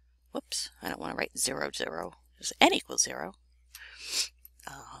 Whoops, I don't want to write 0, 0. Just n equals 0.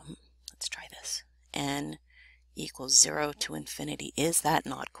 Let's try this. N equals 0 to infinity. Is that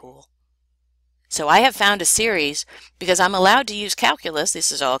not cool? So I have found a series because I'm allowed to use calculus.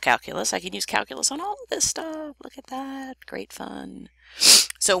 This is all calculus. I can use calculus on all of this stuff. Look at that. Great fun.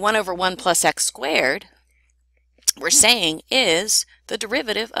 So 1 over 1 plus x squared, we're saying, is the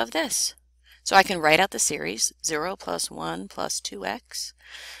derivative of this. So I can write out the series 0 plus 1 plus 2x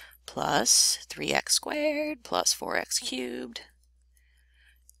plus 3x squared plus 4x cubed.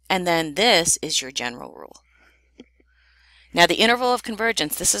 And then this is your general rule. Now the interval of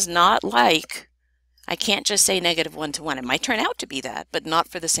convergence, this is not like, I can't just say negative 1 to 1. It might turn out to be that, but not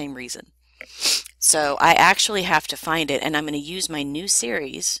for the same reason. So I actually have to find it, and I'm going to use my new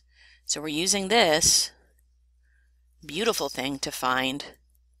series. So we're using this beautiful thing to find,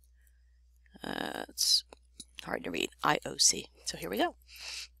 it's hard to read, IOC. So here we go.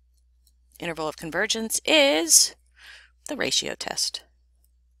 Interval of convergence is the ratio test.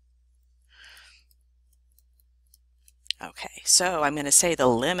 Okay, so I'm going to say the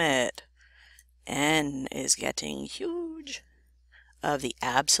limit n is getting huge of the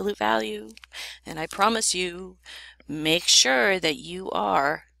absolute value, and I promise you, make sure that you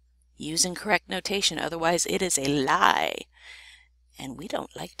are using correct notation, otherwise it is a lie, and we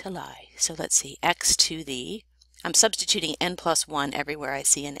don't like to lie. So let's see, x to the, I'm substituting n plus 1 everywhere I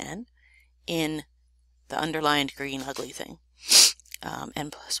see an n in the underlined green ugly thing. N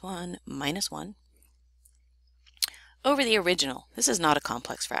plus 1 minus 1 over the original. This is not a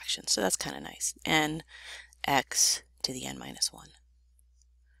complex fraction, so that's kind of nice. N x to the n minus 1.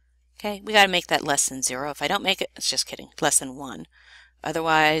 Okay, we got to make that less than 0. If I don't make it, it's just kidding, less than 1.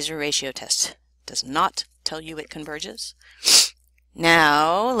 Otherwise, your ratio test does not tell you it converges.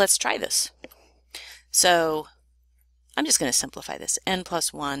 Now, let's try this. So, I'm just going to simplify this. N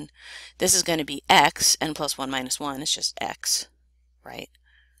plus 1, this is going to be x. N plus 1 minus 1 is just x, right?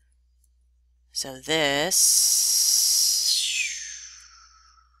 So this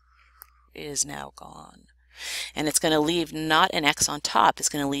is now gone. And it's going to leave not an x on top. It's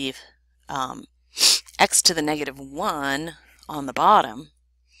going to leave x to the negative 1 on the bottom.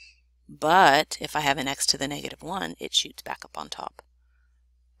 But if I have an x to the negative 1, it shoots back up on top,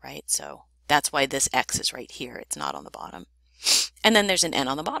 right? So that's why this x is right here. It's not on the bottom. And then there's an n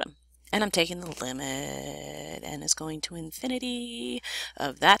on the bottom. And I'm taking the limit, n is going to infinity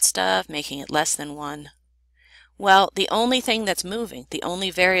of that stuff, making it less than 1. Well, the only thing that's moving, the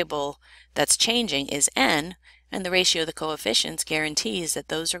only variable that's changing is n, and the ratio of the coefficients guarantees that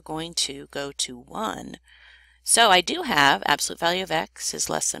those are going to go to 1. So I do have absolute value of x is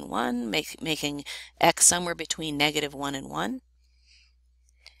less than 1, making x somewhere between negative 1 and 1.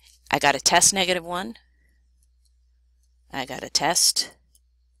 I got to test negative 1. I got to test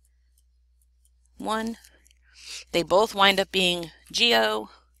 1. They both wind up being geo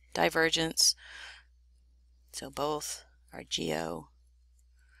divergence. So both are geo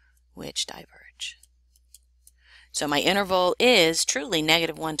which diverge. So my interval is truly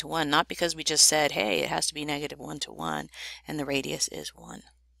negative 1 to 1, not because we just said, hey, it has to be negative 1 to 1, and the radius is 1.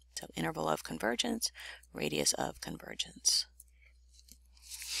 So interval of convergence, radius of convergence.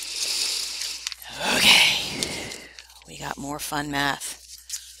 Okay, we got more fun math.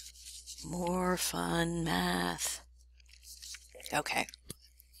 More fun math. Okay.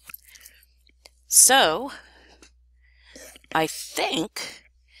 So, I think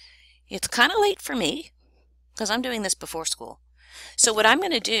it's kind of late for me because I'm doing this before school. So what I'm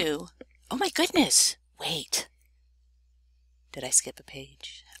going to do, oh my goodness, wait. Did I skip a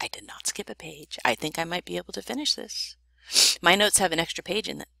page? I did not skip a page. I think I might be able to finish this. My notes have an extra page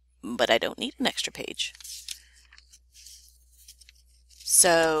in them, but I don't need an extra page.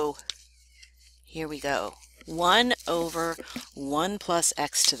 So here we go. 1 over 1 plus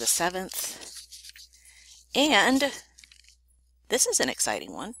x to the 7th. And this is an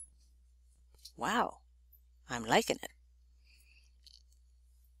exciting one. Wow, I'm liking it.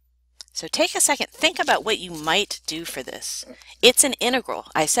 So take a second, think about what you might do for this. It's an integral.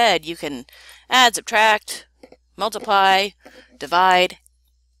 I said you can add, subtract, multiply, divide,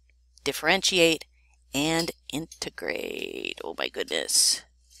 differentiate, and integrate. Oh my goodness.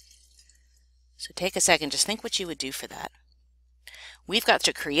 So take a second, just think what you would do for that. We've got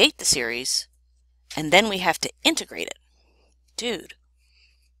to create the series, and then we have to integrate it. Dude,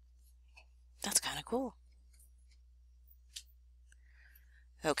 that's kind of cool.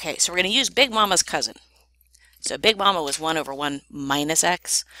 Okay, so we're going to use Big Mama's cousin. So Big Mama was 1 over 1 minus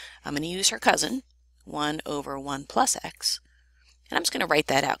x. I'm going to use her cousin, 1 over 1 plus x. And I'm just going to write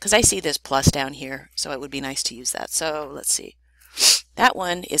that out because I see this plus down here, so it would be nice to use that. So let's see. That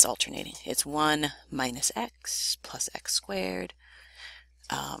one is alternating. It's 1 minus x plus x squared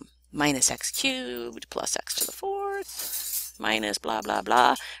minus x cubed plus x to the 4th minus blah, blah,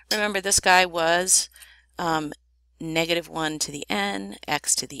 blah. Remember, this guy was negative 1 to the n,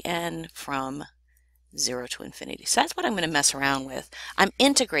 x to the n from 0 to infinity. So that's what I'm going to mess around with. I'm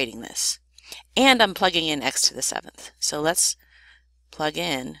integrating this, and I'm plugging in x to the 7th. So let's plug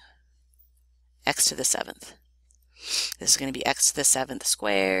in x to the 7th. This is going to be x to the 7th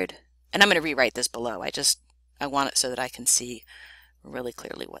squared. And I'm going to rewrite this below. I want it so that I can see really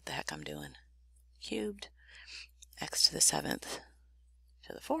clearly what the heck I'm doing. Cubed, x to the 7th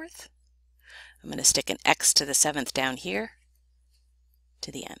to the 4th. I'm going to stick an x to the 7th down here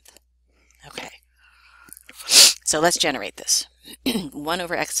to the nth. Okay. So let's generate this. 1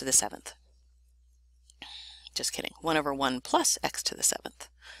 over x to the 7th. Just kidding. 1 over 1 plus x to the 7th.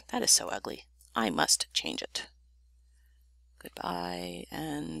 That is so ugly. I must change it. Goodbye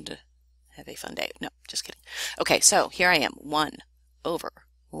and have a fun day. No, just kidding. Okay, so here I am. 1 over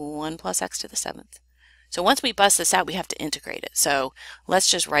 1 plus x to the 7th. So once we bust this out, we have to integrate it. So let's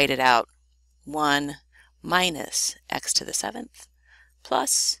just write it out. 1 minus x to the 7th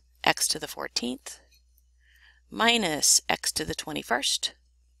plus x to the 14th minus x to the 21st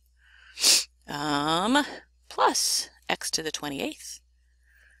plus x to the 28th,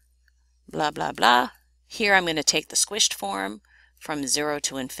 blah, blah, blah. Here I'm going to take the squished form from 0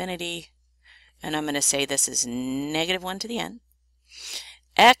 to infinity, and I'm going to say this is negative 1 to the n,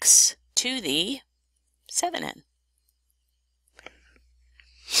 x to the 7n.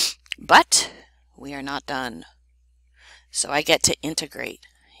 But we are not done. So I get to integrate.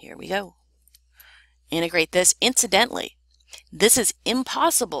 Here we go. Integrate this. Incidentally, this is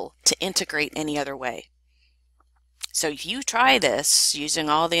impossible to integrate any other way. So if you try this using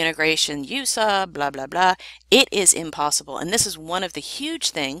all the integration, U-sub, blah, blah, blah, it is impossible. And this is one of the huge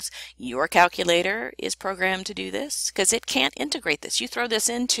things. Your calculator is programmed to do this because it can't integrate this. You throw this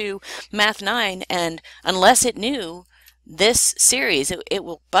into Math 9, and unless it knew this series, it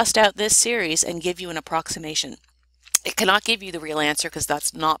will bust out this series and give you an approximation. It cannot give you the real answer because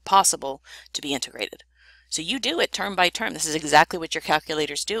that's not possible to be integrated. So you do it term by term. This is exactly what your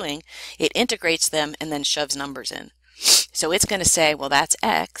calculator's doing. It integrates them and then shoves numbers in. So it's going to say, well, that's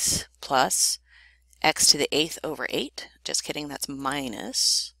x plus x to the 8th over 8. Just kidding, that's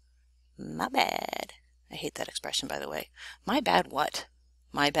minus. My bad. I hate that expression, by the way. My bad what?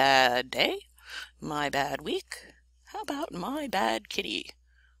 My bad day? My bad week? How about my bad kitty?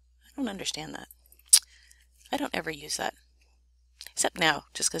 I don't understand that. I don't ever use that. Except now,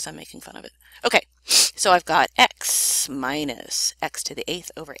 just because I'm making fun of it. Okay, so I've got x minus x to the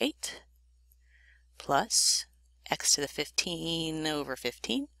 8th over 8 plus x to the 15 over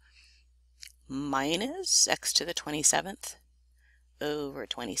 15 minus x to the 27th over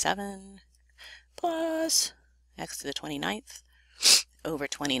 27 plus x to the 29th over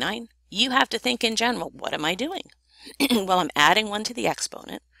 29. You have to think in general, what am I doing? Well, I'm adding 1 to the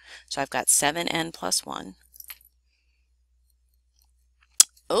exponent. So I've got 7n plus 1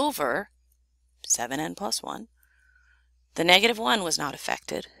 over 7n plus 1. The negative 1 was not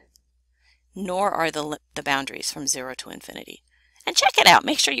affected, nor are the boundaries from 0 to infinity. And check it out.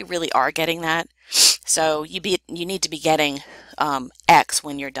 Make sure you really are getting that. So you need to be getting x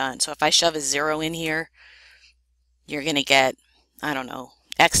when you're done. So if I shove a 0 in here, you're going to get, I don't know,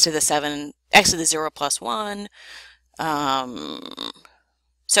 x to the 7, x to the 0 plus 1. So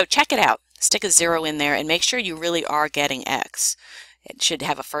check it out. Stick a 0 in there and make sure you really are getting x. It should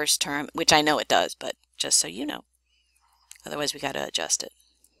have a first term, which I know it does, but just so you know. Otherwise, we got to adjust it.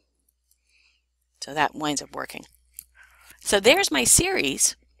 So that winds up working. So there's my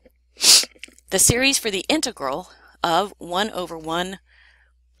series. The series for the integral of 1 over 1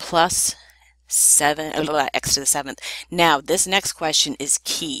 plus 7, x to the 7th. Now, this next question is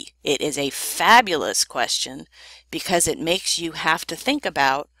key. It is a fabulous question because it makes you have to think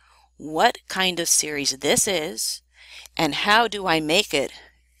about what kind of series this is and how do I make it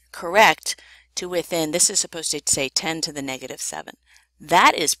correct to within, this is supposed to say 10 to the negative 7.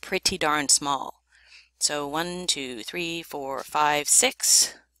 That is pretty darn small. So 1, 2, 3, 4, 5,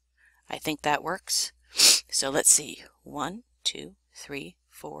 6. I think that works. So let's see. 1, 2, 3,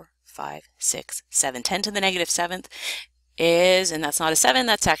 4, 5, 6, 7. 10 to the negative 7th is, and that's not a 7,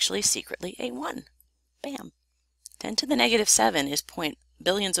 that's actually secretly a 1. Bam. 10 to the negative 7 is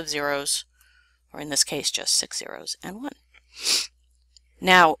billions of zeros, or in this case just 6 zeros and 1.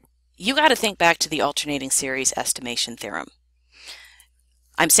 Now, you got to think back to the alternating series estimation theorem.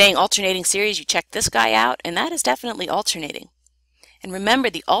 I'm saying alternating series, you check this guy out, and that is definitely alternating. And remember,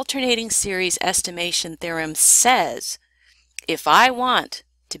 the alternating series estimation theorem says if I want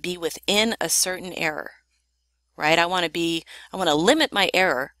to be within a certain error, right? I want to limit my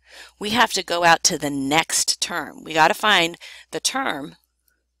error. We have to go out to the next term. We got to find the term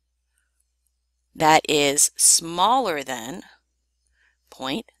that is smaller than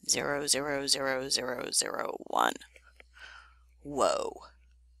 0.000001. Whoa.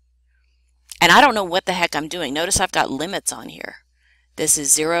 And I don't know what the heck I'm doing. Notice I've got limits on here. This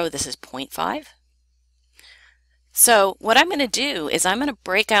is 0, this is 0.5. So what I'm going to do is I'm going to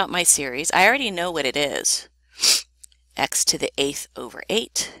break out my series. I already know what it is. X to the 8th over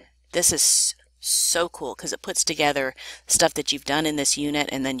 8. This is so cool because it puts together stuff that you've done in this unit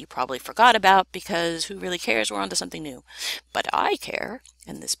and then you probably forgot about because who really cares? We're on to something new. But I care,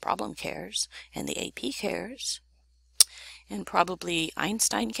 and this problem cares, and the AP cares, and probably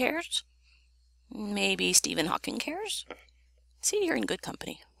Einstein cares. Maybe Stephen Hawking cares. See, you're in good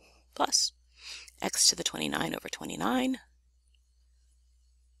company. Plus x to the 29 over 29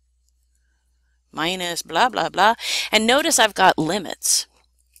 minus blah, blah, blah. And notice I've got limits,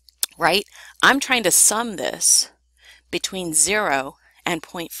 right? I'm trying to sum this between 0 and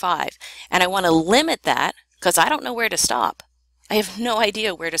 0.5. And I want to limit that because I don't know where to stop. I have no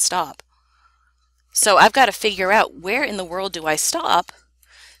idea where to stop. So I've got to figure out where in the world do I stop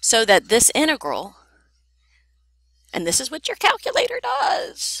so that this integral, and this is what your calculator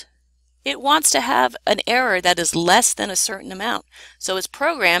does, it wants to have an error that is less than a certain amount. So it's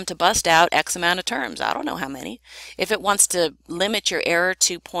programmed to bust out X amount of terms. I don't know how many. If it wants to limit your error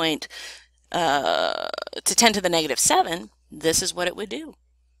to 10 to the negative 7, this is what it would do.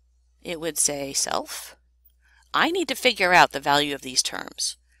 It would say, self, I need to figure out the value of these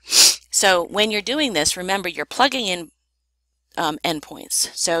terms. So when you're doing this, remember you're plugging in endpoints.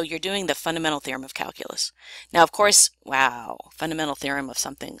 So you're doing the fundamental theorem of calculus. Now, of course, wow, fundamental theorem of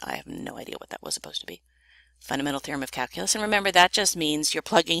something. I have no idea what that was supposed to be. Fundamental theorem of calculus. And remember, that just means you're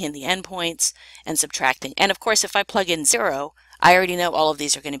plugging in the endpoints and subtracting. And of course, if I plug in 0, I already know all of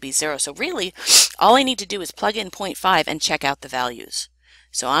these are going to be 0. So really, all I need to do is plug in 0.5 and check out the values.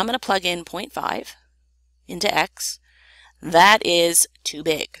 So I'm going to plug in 0.5 into x. That is too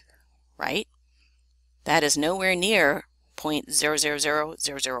big, right? That is nowhere near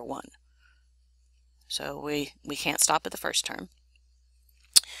 0.000001. So we can't stop at the first term.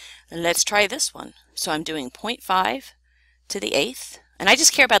 Let's try this one. So I'm doing 0.5 to the 8th, and I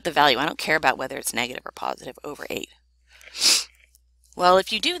just care about the value. I don't care about whether it's negative or positive over 8. Well,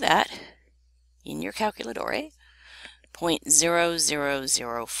 if you do that in your calculatore,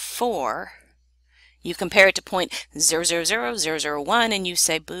 0.0004, you compare it to 0.000001 and you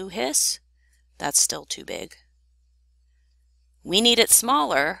say, boo hiss, that's still too big. We need it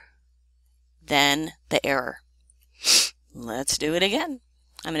smaller than the error. Let's do it again.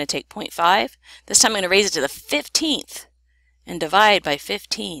 I'm going to take 0.5. This time I'm going to raise it to the 15th and divide by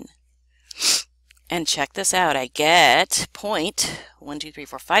 15. And check this out. I get 1, 2, 3,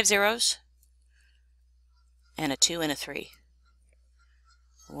 4, 5 zeros and a 2 and a 3.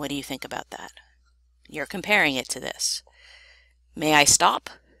 What do you think about that? You're comparing it to this. May I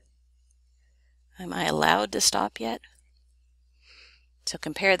stop? Am I allowed to stop yet? So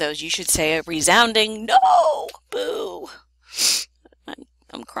compare those. You should say a resounding no! Boo!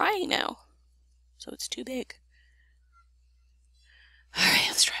 I'm crying now. so it's too big. All right,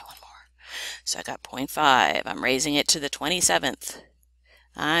 let's try one more. So I got 0.5. I'm raising it to the 27th.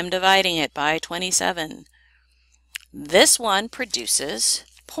 I'm dividing it by 27. This one produces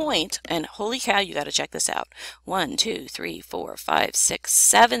and holy cow, you got to check this out. 1, 2, 3, 4, 5, 6,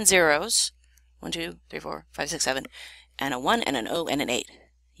 7 zeros. 1, 2, 3, 4, 5, 6, 7. And a 1 and an O and an 8.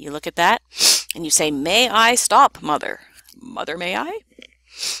 You look at that and you say, may I stop, mother? Mother, may I?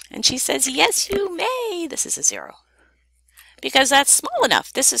 And she says, yes, you may. This is a 0. Because that's small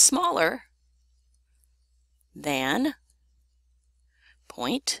enough. This is smaller than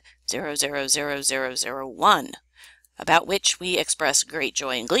 0.000001, about which we express great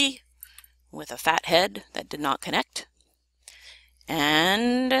joy and glee with a fat head that did not connect.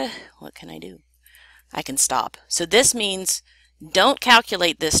 And what can I do? I can stop. So this means don't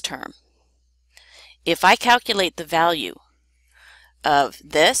calculate this term. If I calculate the value of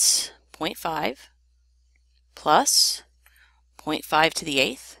this 0.5 plus 0.5 to the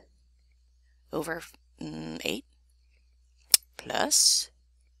 8th over 8 plus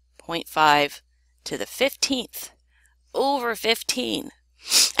 0.5 to the 15th over 15,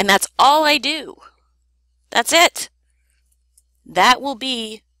 and that's all I do. That's it. That will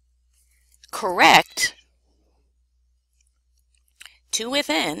be correct to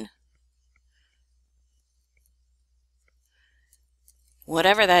within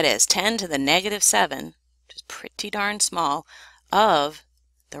whatever that is, 10 to the negative 7, which is pretty darn small, of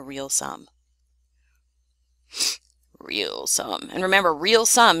the real sum. Real sum. And remember, real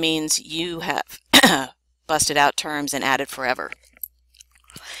sum means you have busted out terms and added forever.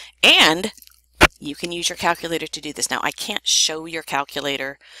 And you can use your calculator to do this. Now, I can't show your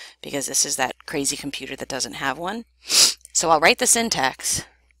calculator because this is that crazy computer that doesn't have one. So I'll write the syntax.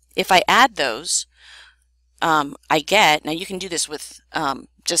 If I add those, I get, now you can do this with,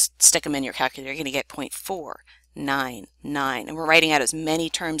 just stick them in your calculator. You're going to get 0.499. And we're writing out as many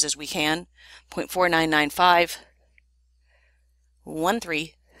terms as we can. 0.4995,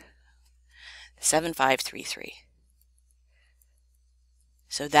 137533.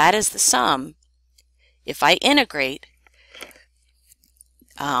 So that is the sum. If I integrate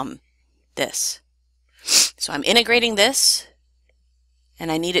this. So I'm integrating this,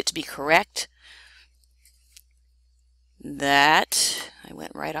 and I need it to be correct. That, I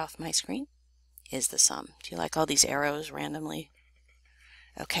went right off my screen, is the sum. Do you like all these arrows randomly?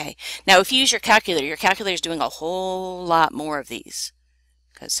 Okay. Now if you use your calculator is doing a whole lot more of these,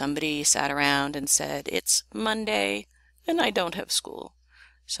 because somebody sat around and said, it's Monday and I don't have school.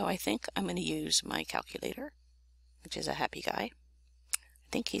 So I think I'm going to use my calculator, which is a happy guy.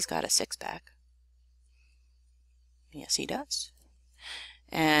 I think he's got a 6-pack. Yes, he does.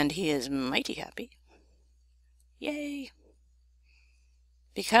 And he is mighty happy. Yay!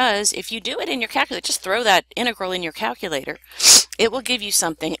 Because if you do it in your calculator, just throw that integral in your calculator, it will give you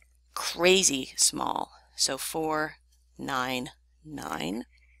something crazy small. So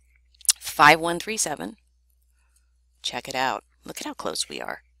 4995137. Check it out. Look at how close we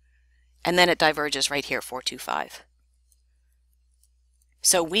are. And then it diverges right here, 425.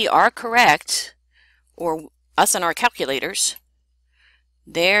 So we are correct, or us and our calculators,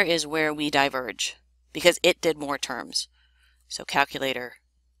 there is where we diverge, because it did more terms. So calculator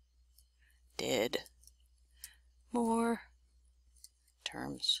did more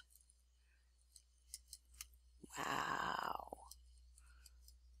terms. Wow.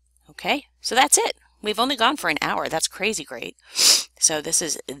 Okay, so that's it. We've only gone for an hour. That's crazy great. So this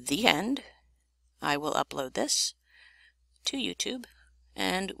is the end. I will upload this to YouTube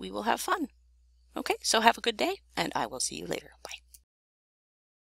and we will have fun. Okay, so have a good day and I will see you later. Bye.